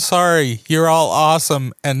 yeah, I'm sorry. You're all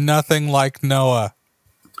awesome and nothing like Noah.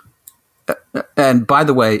 And by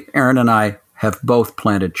the way, Aaron and I have both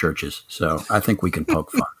planted churches, so I think we can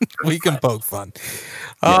poke fun. We can poke fun.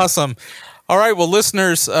 Awesome. All right, well,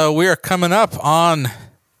 listeners, we are coming up on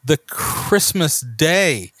the Christmas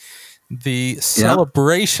Day, the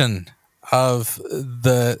celebration of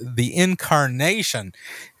the incarnation.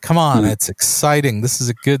 Come on, it's exciting. This is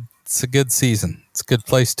a good season. It's a good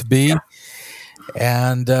place to be. Yeah.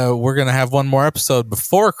 And we're going to have one more episode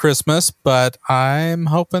before Christmas, but I'm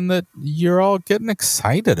hoping that you're all getting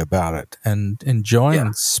excited about it and enjoying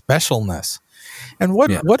specialness. And what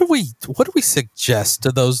do we suggest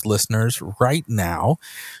to those listeners right now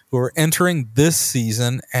who are entering this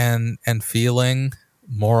season and feeling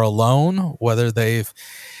more alone, whether they've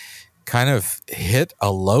kind of hit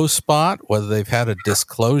a low spot, whether they've had a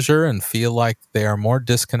disclosure and feel like they are more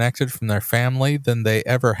disconnected from their family than they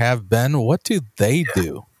ever have been? What do they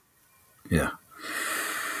do? Yeah.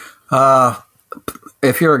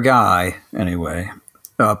 If you're a guy, anyway,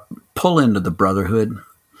 pull into the brotherhood.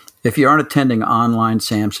 If you aren't attending online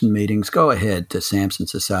Samson meetings, go ahead to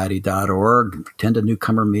samsonsociety.org, attend a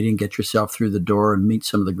newcomer meeting, get yourself through the door, and meet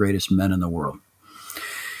some of the greatest men in the world.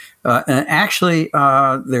 And actually,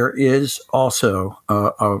 there is also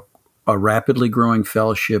a rapidly growing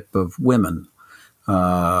fellowship of women,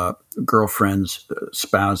 girlfriends,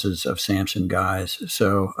 spouses of Samson guys.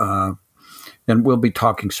 So, and we'll be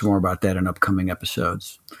talking some more about that in upcoming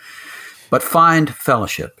episodes. But find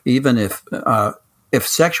fellowship, even if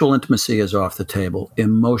sexual intimacy is off the table,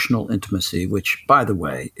 emotional intimacy, which, by the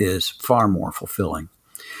way, is far more fulfilling,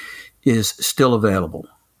 is still available.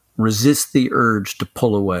 Resist the urge to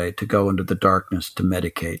pull away, to go into the darkness, to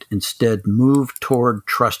medicate. Instead, move toward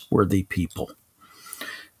trustworthy people.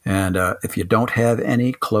 And if you don't have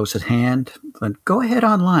any close at hand, then go ahead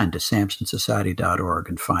online to samsonsociety.org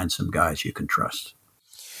and find some guys you can trust.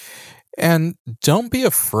 And don't be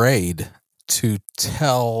afraid to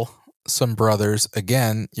tell some brothers.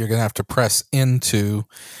 Again, you're going to have to press into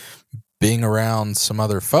being around some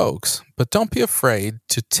other folks, but don't be afraid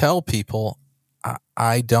to tell people,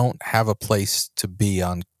 I don't have a place to be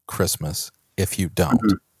on Christmas if you don't.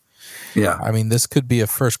 Mm-hmm. Yeah. I mean, this could be a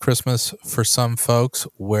first Christmas for some folks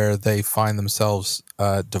where they find themselves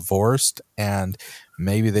divorced and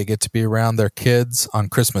maybe they get to be around their kids on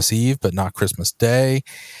Christmas Eve, but not Christmas Day,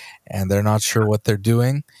 and they're not sure what they're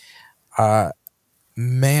doing.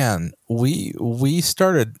 Man, we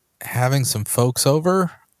started having some folks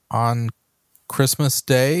over on Christmas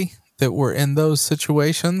Day that were in those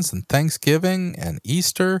situations, and Thanksgiving and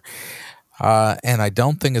Easter. And I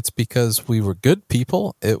don't think it's because we were good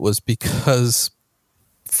people. It was because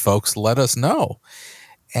folks let us know.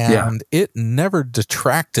 And it never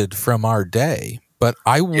detracted from our day, but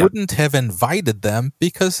I wouldn't have invited them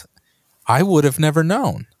because I would have never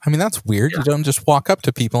known. I mean, that's weird. You don't just walk up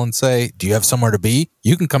to people and say, do you have somewhere to be?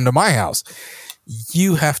 You can come to my house.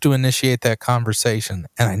 You have to initiate that conversation.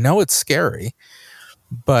 And I know it's scary,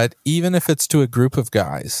 but even if it's to a group of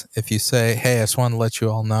guys, if you say, hey, I just want to let you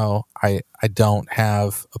all know I don't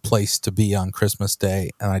have a place to be on Christmas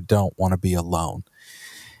Day and I don't want to be alone.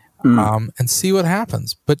 And see what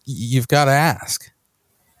happens. But you've got to ask.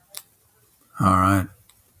 All right.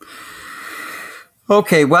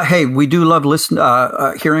 Okay. Well, hey, we do love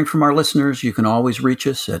hearing from our listeners. You can always reach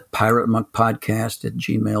us at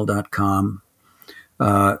piratemonkpodcast@gmail.com.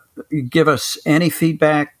 Give us any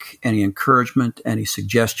feedback, any encouragement, any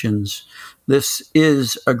suggestions. This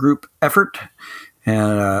is a group effort.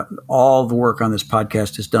 And all the work on this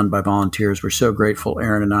podcast is done by volunteers. We're so grateful,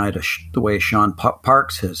 Aaron and I, to the way Sean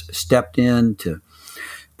Parks has stepped in to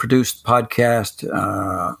produce the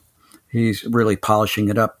podcast. He's really polishing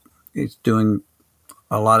it up. He's doing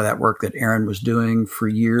a lot of that work that Aaron was doing for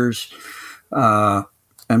years.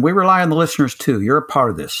 And we rely on the listeners, too. You're a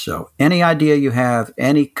part of this. So any idea you have,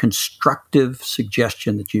 any constructive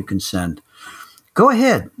suggestion that you can send, go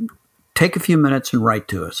ahead. Take a few minutes and write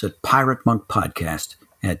to us at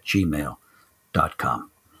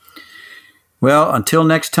piratemonkpodcast@gmail.com. Well, until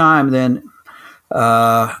next time, then,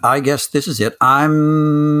 I guess this is it.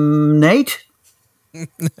 I'm Nate.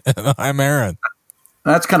 I'm Aaron.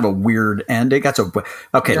 That's kind of a weird ending. Okay.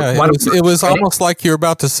 Yeah, it was almost like you're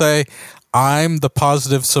about to say, I'm the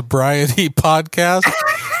Positive Sobriety Podcast.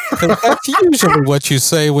 That's usually what you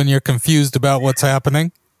say when you're confused about what's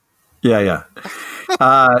happening. Yeah.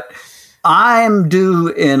 I'm due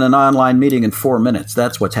in an online meeting in 4 minutes.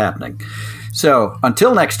 That's what's happening. So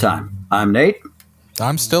until next time, I'm Nate.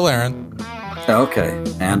 I'm still Aaron. Okay.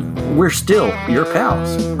 And we're still your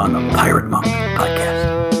pals on the Pirate Monk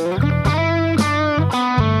Podcast.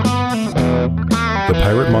 The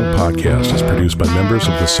Pirate Monk Podcast is produced by members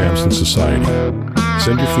of the Samson Society.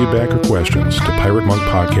 Send your feedback or questions to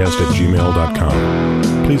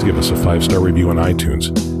piratemonkpodcast@gmail.com. Please give us a 5-star review on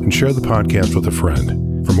iTunes and share the podcast with a friend.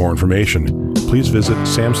 For more information, please visit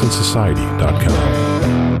samsonsociety.com.